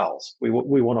 it's goals. We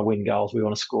want to win goals. We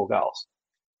want to score goals.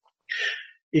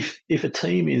 If a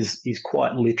team is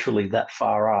quite literally that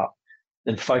far up,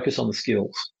 then focus on the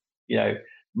skills.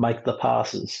 Make the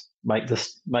passes, make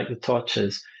the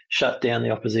touches, shut down the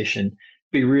opposition.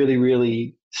 Be really,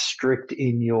 really strict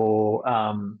in your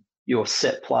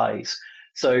set plays.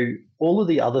 So all of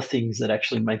the other things that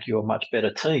actually make you a much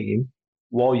better team,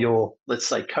 while you're, let's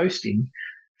say, coasting,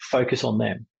 focus on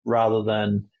them rather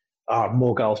than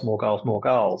more goals, more goals, more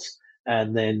goals.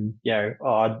 And then,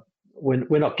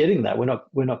 we're not getting that.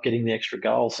 We're not getting the extra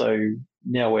goal. So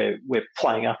now we're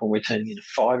playing up and we're turning into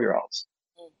 5-year-olds.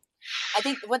 I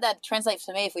think what that translates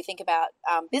for me, if we think about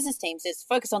business teams, is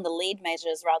focus on the lead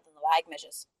measures rather than the lag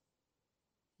measures.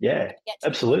 Yeah,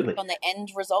 absolutely. On the end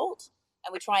result,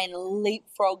 and we try and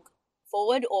leapfrog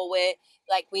forward, or we're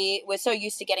so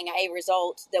used to getting a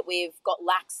result that we've got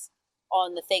lax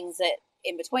on the things that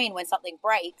in between. When something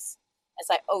breaks, it's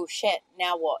like, oh shit,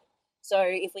 now what? So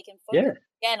if we can focus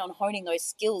again on honing those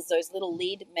skills, those little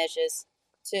lead measures,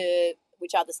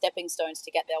 which are the stepping stones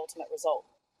to get the ultimate result.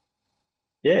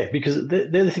 Yeah, because they're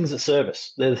the things that serve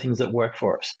us. They're the things that work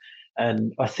for us.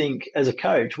 And I think as a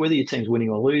coach, whether your team's winning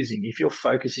or losing, if you're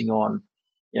focusing on,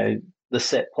 the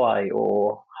set play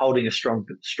or holding a strong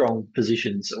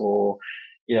positions, or,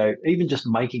 even just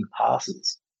making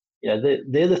passes,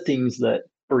 they're the things that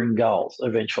bring goals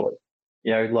eventually.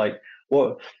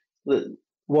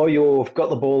 While you've got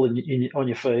the ball on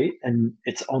your feet and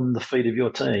it's on the feet of your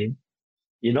team,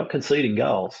 you're not conceding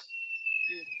goals.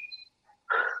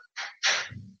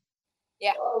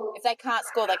 Yeah, if they can't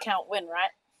score, they can't win, right?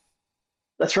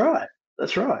 That's right.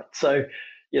 So,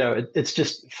 it's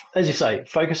just, as you say,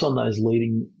 focus on those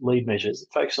lead measures.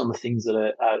 Focus on the things that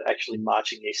are actually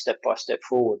marching you step by step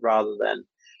forward, rather than,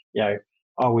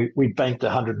 oh, we banked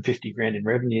 150 grand in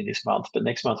revenue this month, but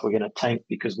next month we're going to tank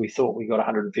because we thought we got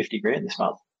 150 grand this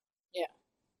month. Yeah.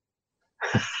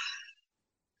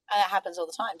 And that happens all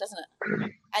the time, doesn't it?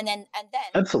 And then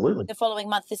absolutely, the following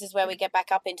month, this is where we get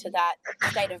back up into that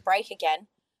state of break again,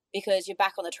 because you're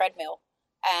back on the treadmill,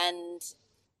 and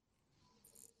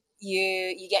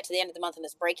you get to the end of the month and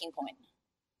it's breaking point.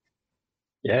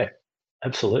 Yeah,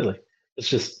 absolutely. It's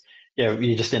just,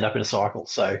 you just end up in a cycle.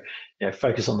 So,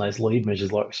 focus on those lead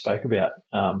measures like we spoke about.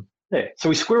 So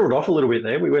we squirreled off a little bit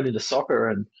there. We went into soccer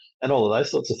and all of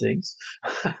those sorts of things.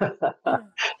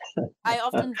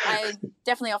 I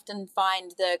definitely often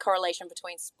find the correlation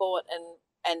between sport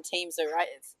and teams are right.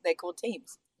 They're called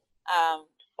teams.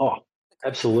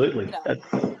 Absolutely.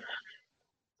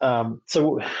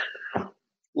 So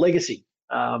Legacy,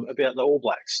 about the All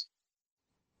Blacks.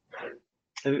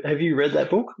 Have you read that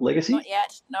book, Legacy? Not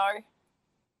yet, no.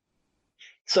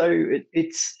 So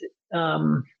it's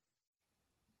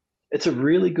a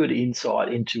really good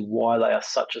insight into why they are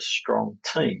such a strong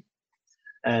team,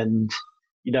 and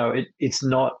it's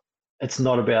not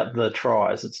about the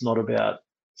tries, it's not about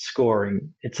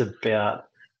scoring, it's about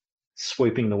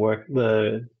sweeping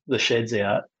the sheds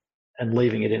out and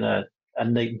leaving it in a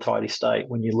neat and tidy state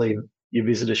when you leave your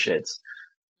visitor sheds.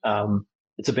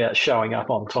 It's about showing up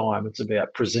on time. It's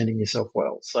about presenting yourself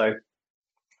well. So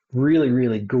really,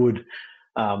 really good,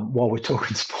 while we're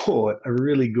talking sport, a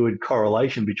really good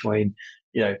correlation between,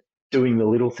 doing the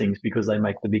little things because they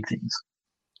make the big things.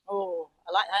 Oh,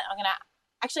 I like that.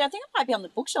 I think it might be on the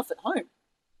bookshelf at home.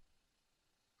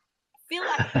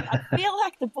 I feel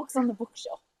like the book's on the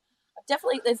bookshelf.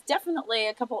 There's definitely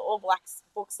a couple of All Blacks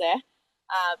books there,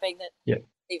 being that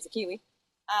Steve's a Kiwi.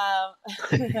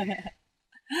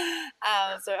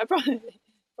 So I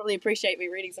probably appreciate me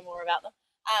reading some more about them.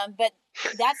 But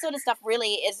that sort of stuff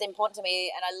really is important to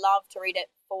me, and I love to read it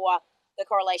for the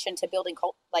correlation to building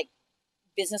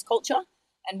business culture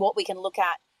and what we can look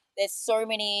at. There's so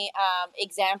many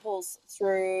examples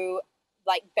through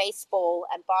like baseball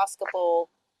and basketball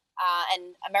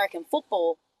and American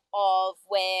football of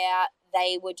where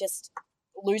they were just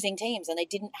losing teams and they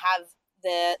didn't have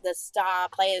the star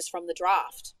players from the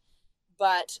draft,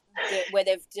 but where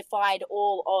they've defied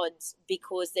all odds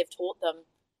because they've taught them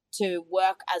to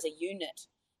work as a unit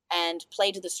and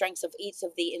play to the strengths of each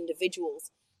of the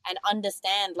individuals and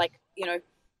understand,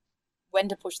 when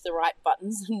to push the right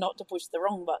buttons and not to push the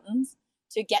wrong buttons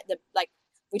to get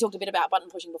we talked a bit about button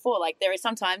pushing before. There is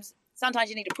sometimes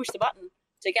you need to push the button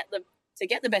to get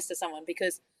the best of someone,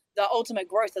 because the ultimate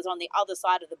growth is on the other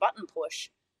side of the button push.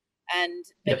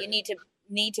 But you need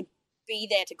to be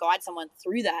there to guide someone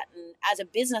through that. And as a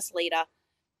business leader,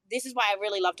 this is why I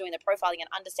really love doing the profiling and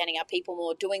understanding our people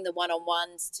more, doing the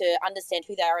one-on-ones to understand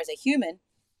who they are as a human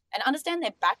and understand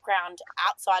their background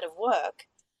outside of work.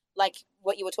 Like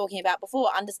what you were talking about before,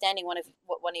 understanding what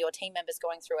one of your team members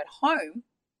going through at home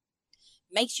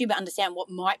makes you understand what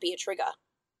might be a trigger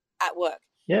at work.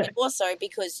 Yeah. And also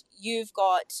because you've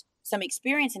got some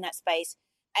experience in that space,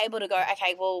 able to go,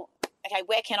 okay,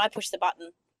 where can I push the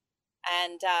button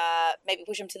and maybe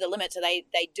push them to the limit so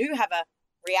they do have a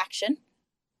reaction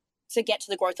to get to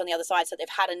the growth on the other side, so they've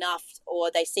had enough,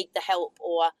 or they seek the help,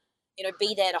 or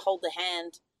be there to hold the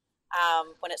hand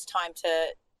when it's time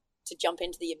to jump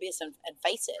into the abyss and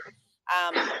face it.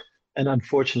 And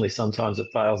unfortunately, sometimes it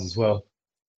fails as well.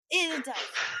 It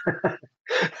does.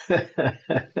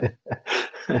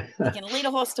 You can lead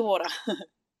a horse to water.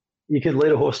 You can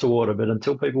lead a horse to water, but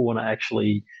until people want to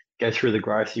actually go through the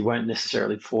growth, you won't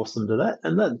necessarily force them to that.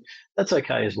 And that's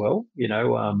okay as well.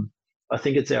 I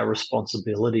think it's our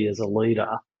responsibility as a leader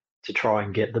to try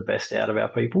and get the best out of our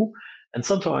people. And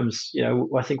sometimes,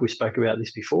 I think we spoke about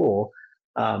this before,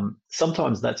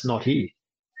 sometimes that's not here.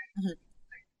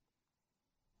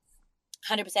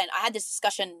 100%. I had this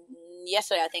discussion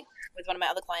yesterday, I think, with one of my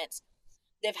other clients.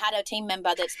 They've had a team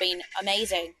member that's been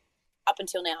amazing up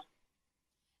until now.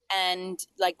 And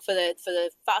for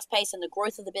the fast pace and the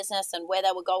growth of the business and where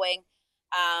they were going,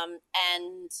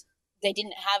 and they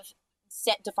didn't have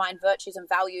set defined virtues and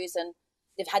values, and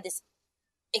they've had this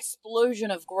explosion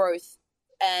of growth.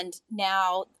 And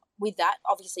now with that,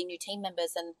 obviously new team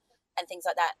members and things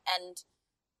like that. And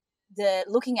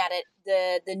looking at it,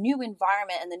 the new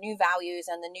environment and the new values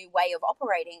and the new way of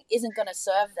operating isn't going to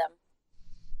serve them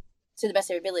to the best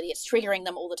of their ability. It's triggering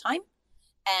them all the time.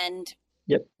 And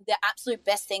the absolute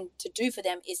best thing to do for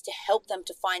them is to help them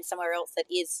to find somewhere else that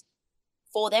is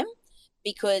for them,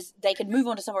 because they can move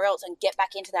on to somewhere else and get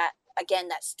back into that, again,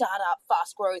 that startup,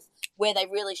 fast growth, where they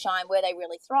really shine, where they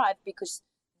really thrive, because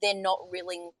they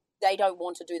don't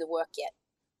want to do the work yet.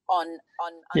 on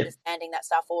understanding that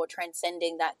stuff, or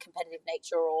transcending that competitive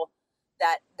nature, or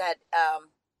that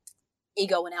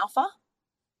ego and alpha.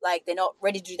 Like, they're not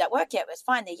ready to do that work yet. It's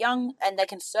fine. They're young and they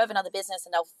can serve another business,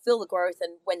 and they'll feel the growth.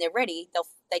 And when they're ready, they'll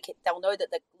know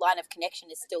that the line of connection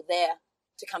is still there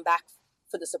to come back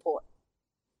for the support.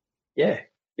 Yeah,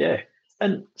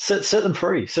 and set them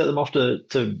free. Set them off to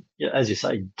as you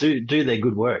say, do their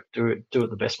good work. Do it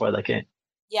the best way they can.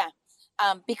 Yeah.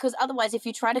 Because otherwise, if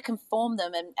you try to conform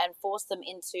them and force them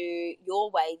into your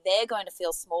way, they're going to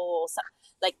feel small.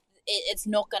 Like, it's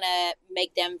not going to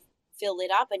make them feel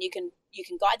lit up, and you can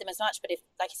guide them as much. But if,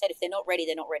 like you said, if they're not ready,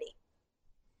 they're not ready.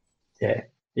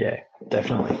 Yeah,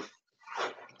 definitely.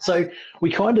 So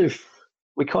we kind of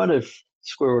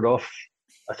squirreled off.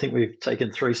 I think we've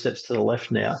taken 3 steps to the left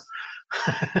now.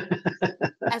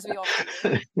 As we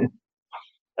often do.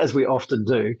 As we often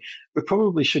do. We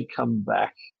probably should come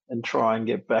back and try and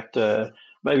get back to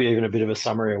maybe even a bit of a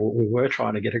summary of what we were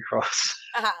trying to get across.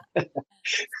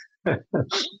 Uh-huh.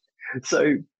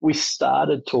 So we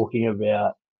started talking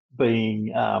about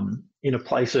being in a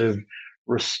place of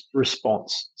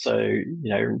response. So,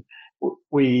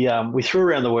 we threw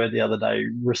around the word the other day,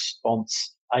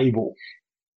 response able.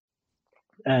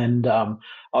 And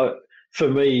for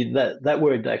me, that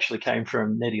word actually came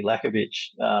from Nettie Lakovic,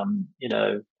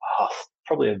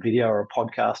 probably a video or a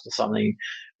podcast or something,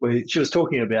 where she was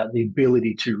talking about the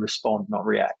ability to respond, not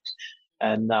react.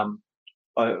 And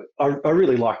I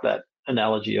really like that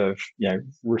analogy of,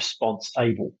 response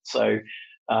able. So,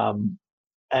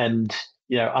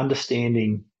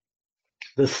 understanding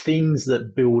the things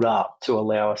that build up to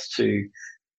allow us to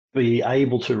be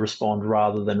able to respond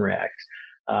rather than react.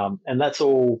 And that's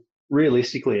all,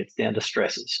 realistically, it's down to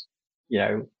stresses.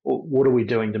 What are we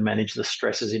doing to manage the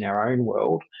stresses in our own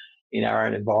world, in our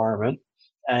own environment,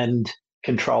 and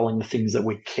controlling the things that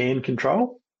we can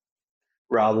control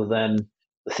rather than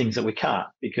the things that we can't,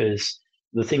 because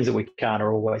the things that we can't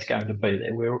are always going to be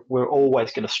there. We're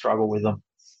always going to struggle with them.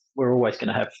 We're always going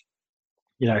to have,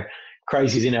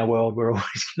 crazies in our world. We're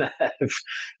always going to have,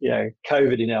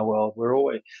 COVID in our world. We're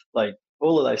always, like,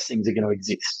 all of those things are going to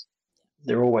exist.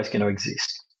 They're always going to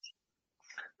exist.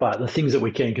 But the things that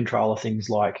we can control are things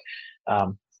like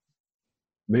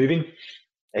moving,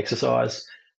 exercise,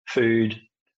 food,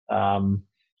 and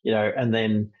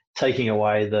then taking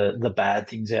away the bad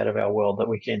things out of our world that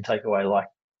we can take away, like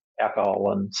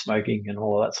alcohol and smoking and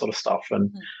all of that sort of stuff.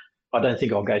 And I don't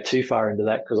think I'll go too far into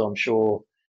that, because I'm sure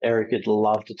Eric would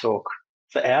love to talk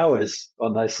for hours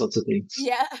on those sorts of things.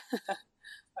 Yeah,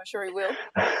 I'm sure he will.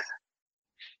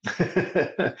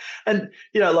 And,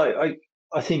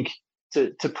 I think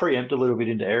to preempt a little bit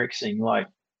into Eric's thing, like,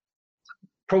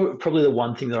 probably the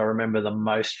one thing that I remember the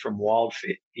most from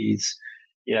WildFit is,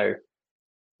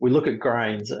 we look at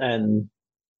grains, and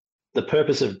the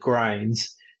purpose of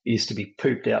grains is to be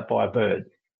pooped out by a bird.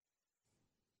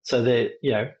 So they're,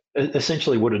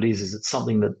 essentially what it is it's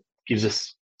something that gives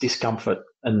us discomfort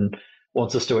and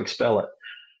wants us to expel it.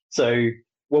 So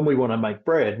when we want to make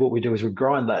bread, what we do is we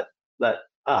grind that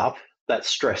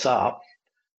stress up,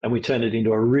 and we turn it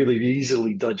into a really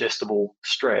easily digestible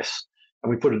stress, and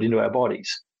we put it into our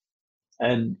bodies.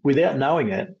 And without knowing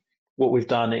it, what we've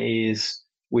done is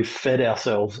we've fed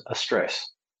ourselves a stress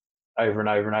over and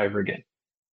over and over again.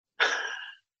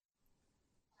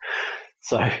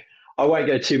 So I won't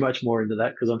go too much more into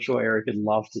that, because I'm sure Eric would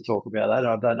love to talk about that.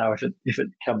 I don't know if it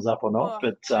comes up or not,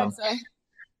 but I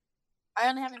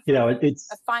only have it's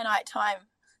a finite time.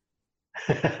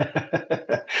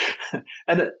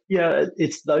 And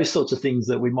it's those sorts of things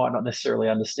that we might not necessarily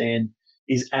understand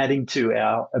is adding to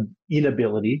our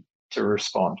inability to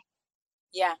respond.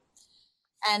 Yeah.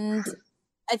 And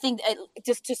I think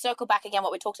just to circle back again,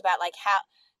 what we talked about, like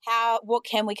what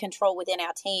can we control within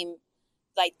our team?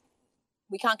 Like,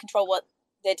 we can't control what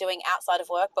they're doing outside of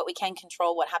work, but we can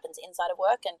control what happens inside of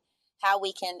work, and how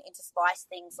we can intersplice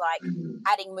things like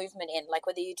adding movement in, like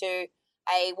whether you do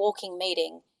a walking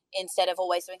meeting instead of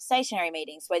always doing stationary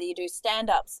meetings, whether you do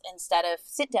stand-ups instead of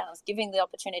sit-downs, giving the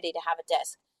opportunity to have a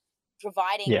desk,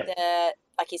 providing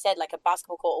like you said, like a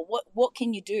basketball court. Or what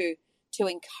can you do to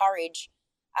encourage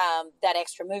that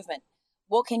extra movement?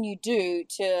 What can you do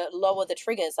to lower the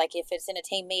triggers? Like, if it's in a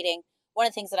team meeting, one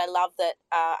of the things that I love that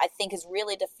I think has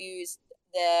really diffused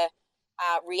the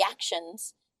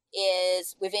reactions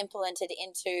is we've implemented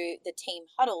into the team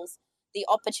huddles the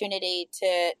opportunity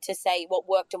to say what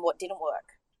worked and what didn't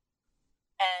work.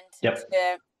 And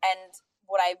and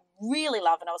what I really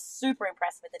love, and I was super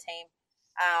impressed with the team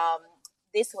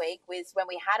this week, was when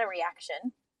we had a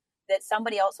reaction that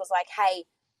somebody else was like, hey,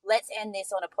 let's end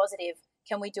this on a positive.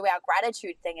 Can we do our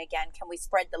gratitude thing again? Can we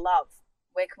spread the love?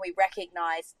 Where can we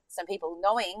recognize some people,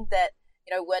 knowing that,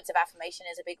 you know, words of affirmation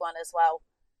is a big one as well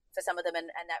for some of them, and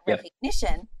that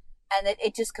recognition, and that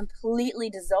it just completely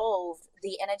dissolved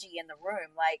the energy in the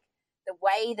room. Like, the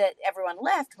way that everyone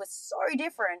left was so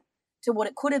different to what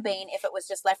it could have been if it was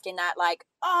just left in that, like,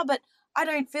 oh, but I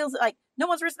don't feel like no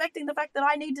one's respecting the fact that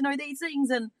I need to know these things,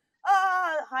 and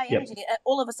high energy.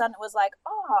 All of a sudden it was like,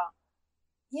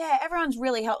 yeah, everyone's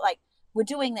really helped. Like, we're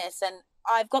doing this, and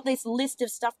I've got this list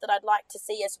of stuff that I'd like to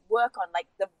see us work on, like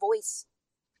the voice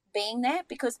being there.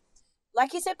 Because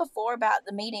like you said before about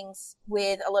the meetings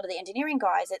with a lot of the engineering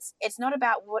guys, it's not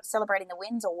about what celebrating the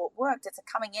wins or what worked. It's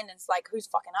coming in and it's like, whose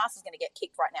fucking ass is going to get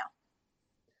kicked right now?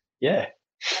 Yeah.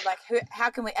 And like, how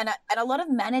can we? And a lot of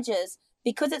managers,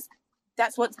 because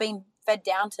that's what's been fed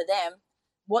down to them.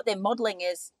 What they're modeling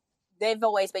is they've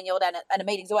always been yelled at, and a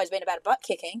meeting's always been about butt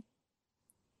kicking.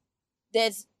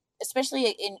 There's, especially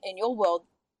in your world,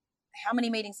 how many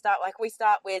meetings start? Like, we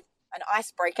start with an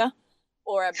icebreaker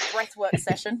or a breathwork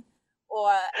session or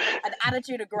an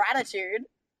attitude of gratitude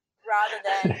rather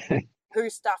than who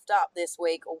stuffed up this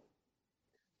week.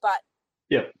 But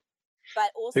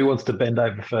also, who wants to bend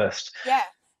over first? Yeah,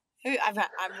 I'm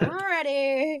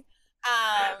ready.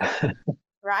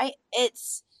 Right?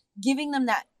 It's giving them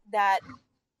that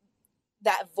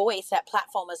voice, that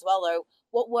platform as well. Though,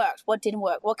 what worked, what didn't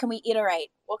work, what can we iterate,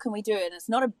 what can we do? And it's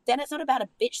not about a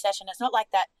bitch session. It's not like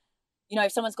that. You know,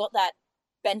 if someone's got that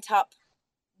bent up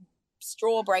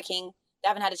straw breaking, they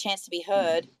haven't had a chance to be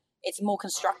heard. It's more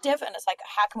constructive, and it's like,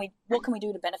 what can we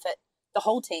do to benefit the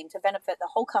whole team, to benefit the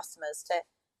whole customers,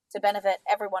 to benefit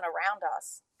everyone around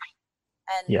us?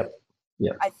 And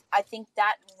I think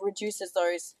that reduces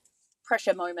those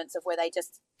pressure moments of where they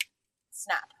just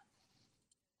snap.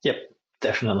 Yep,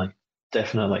 definitely.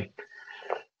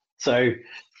 So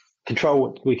control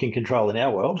what we can control in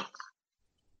our world,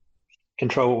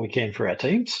 control what we can for our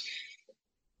teams.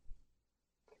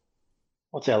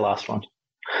 What's our last one?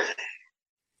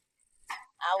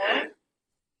 Our world,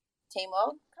 team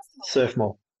world, customer world.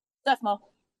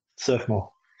 Surf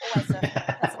more. Always surf.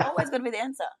 That's always going to be the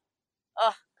answer.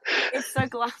 Oh, it's so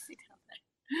glassy down there.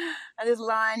 And there's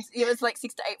lines. It was like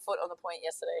 6 to 8 foot on the point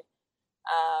yesterday,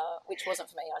 which wasn't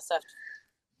for me. I surfed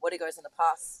Wodigos in the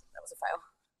past. That was a fail.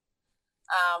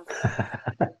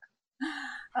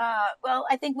 Well,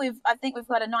 I think we've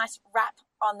got a nice wrap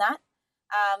on that.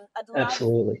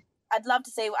 Absolutely. I'd love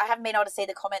to see. I haven't been able to see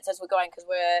the comments as we're going because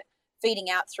we're feeding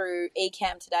out through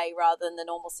Ecamm today rather than the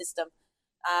normal system,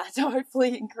 to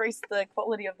hopefully increase the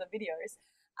quality of the videos.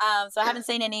 So I haven't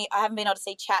seen any. I haven't been able to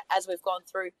see chat as we've gone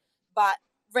through, but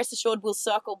rest assured we'll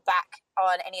circle back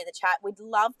on any of the chat. We'd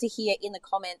love to hear in the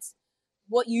comments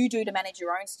what you do to manage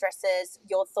your own stresses,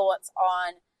 your thoughts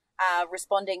on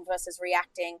responding versus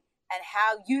reacting, and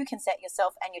how you can set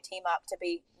yourself and your team up to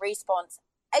be response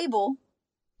able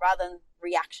rather than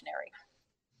reactionary.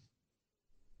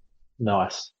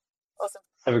 Nice. Awesome.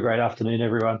 Have a great afternoon,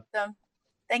 everyone.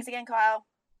 Thanks again, Kyle.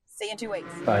 See you in 2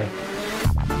 weeks. Bye.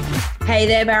 Hey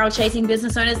there, barrel chasing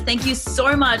business owners. Thank you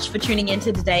so much for tuning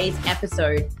into today's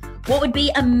episode. What would be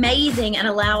amazing and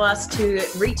allow us to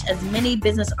reach as many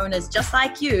business owners just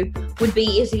like you would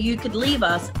be if you could leave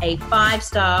us a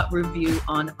 5-star review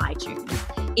on iTunes.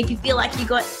 If you feel like you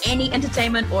got any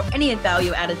entertainment or any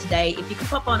value out of today, if you could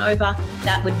pop on over,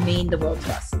 that would mean the world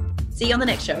to us. See you on the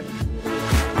next show.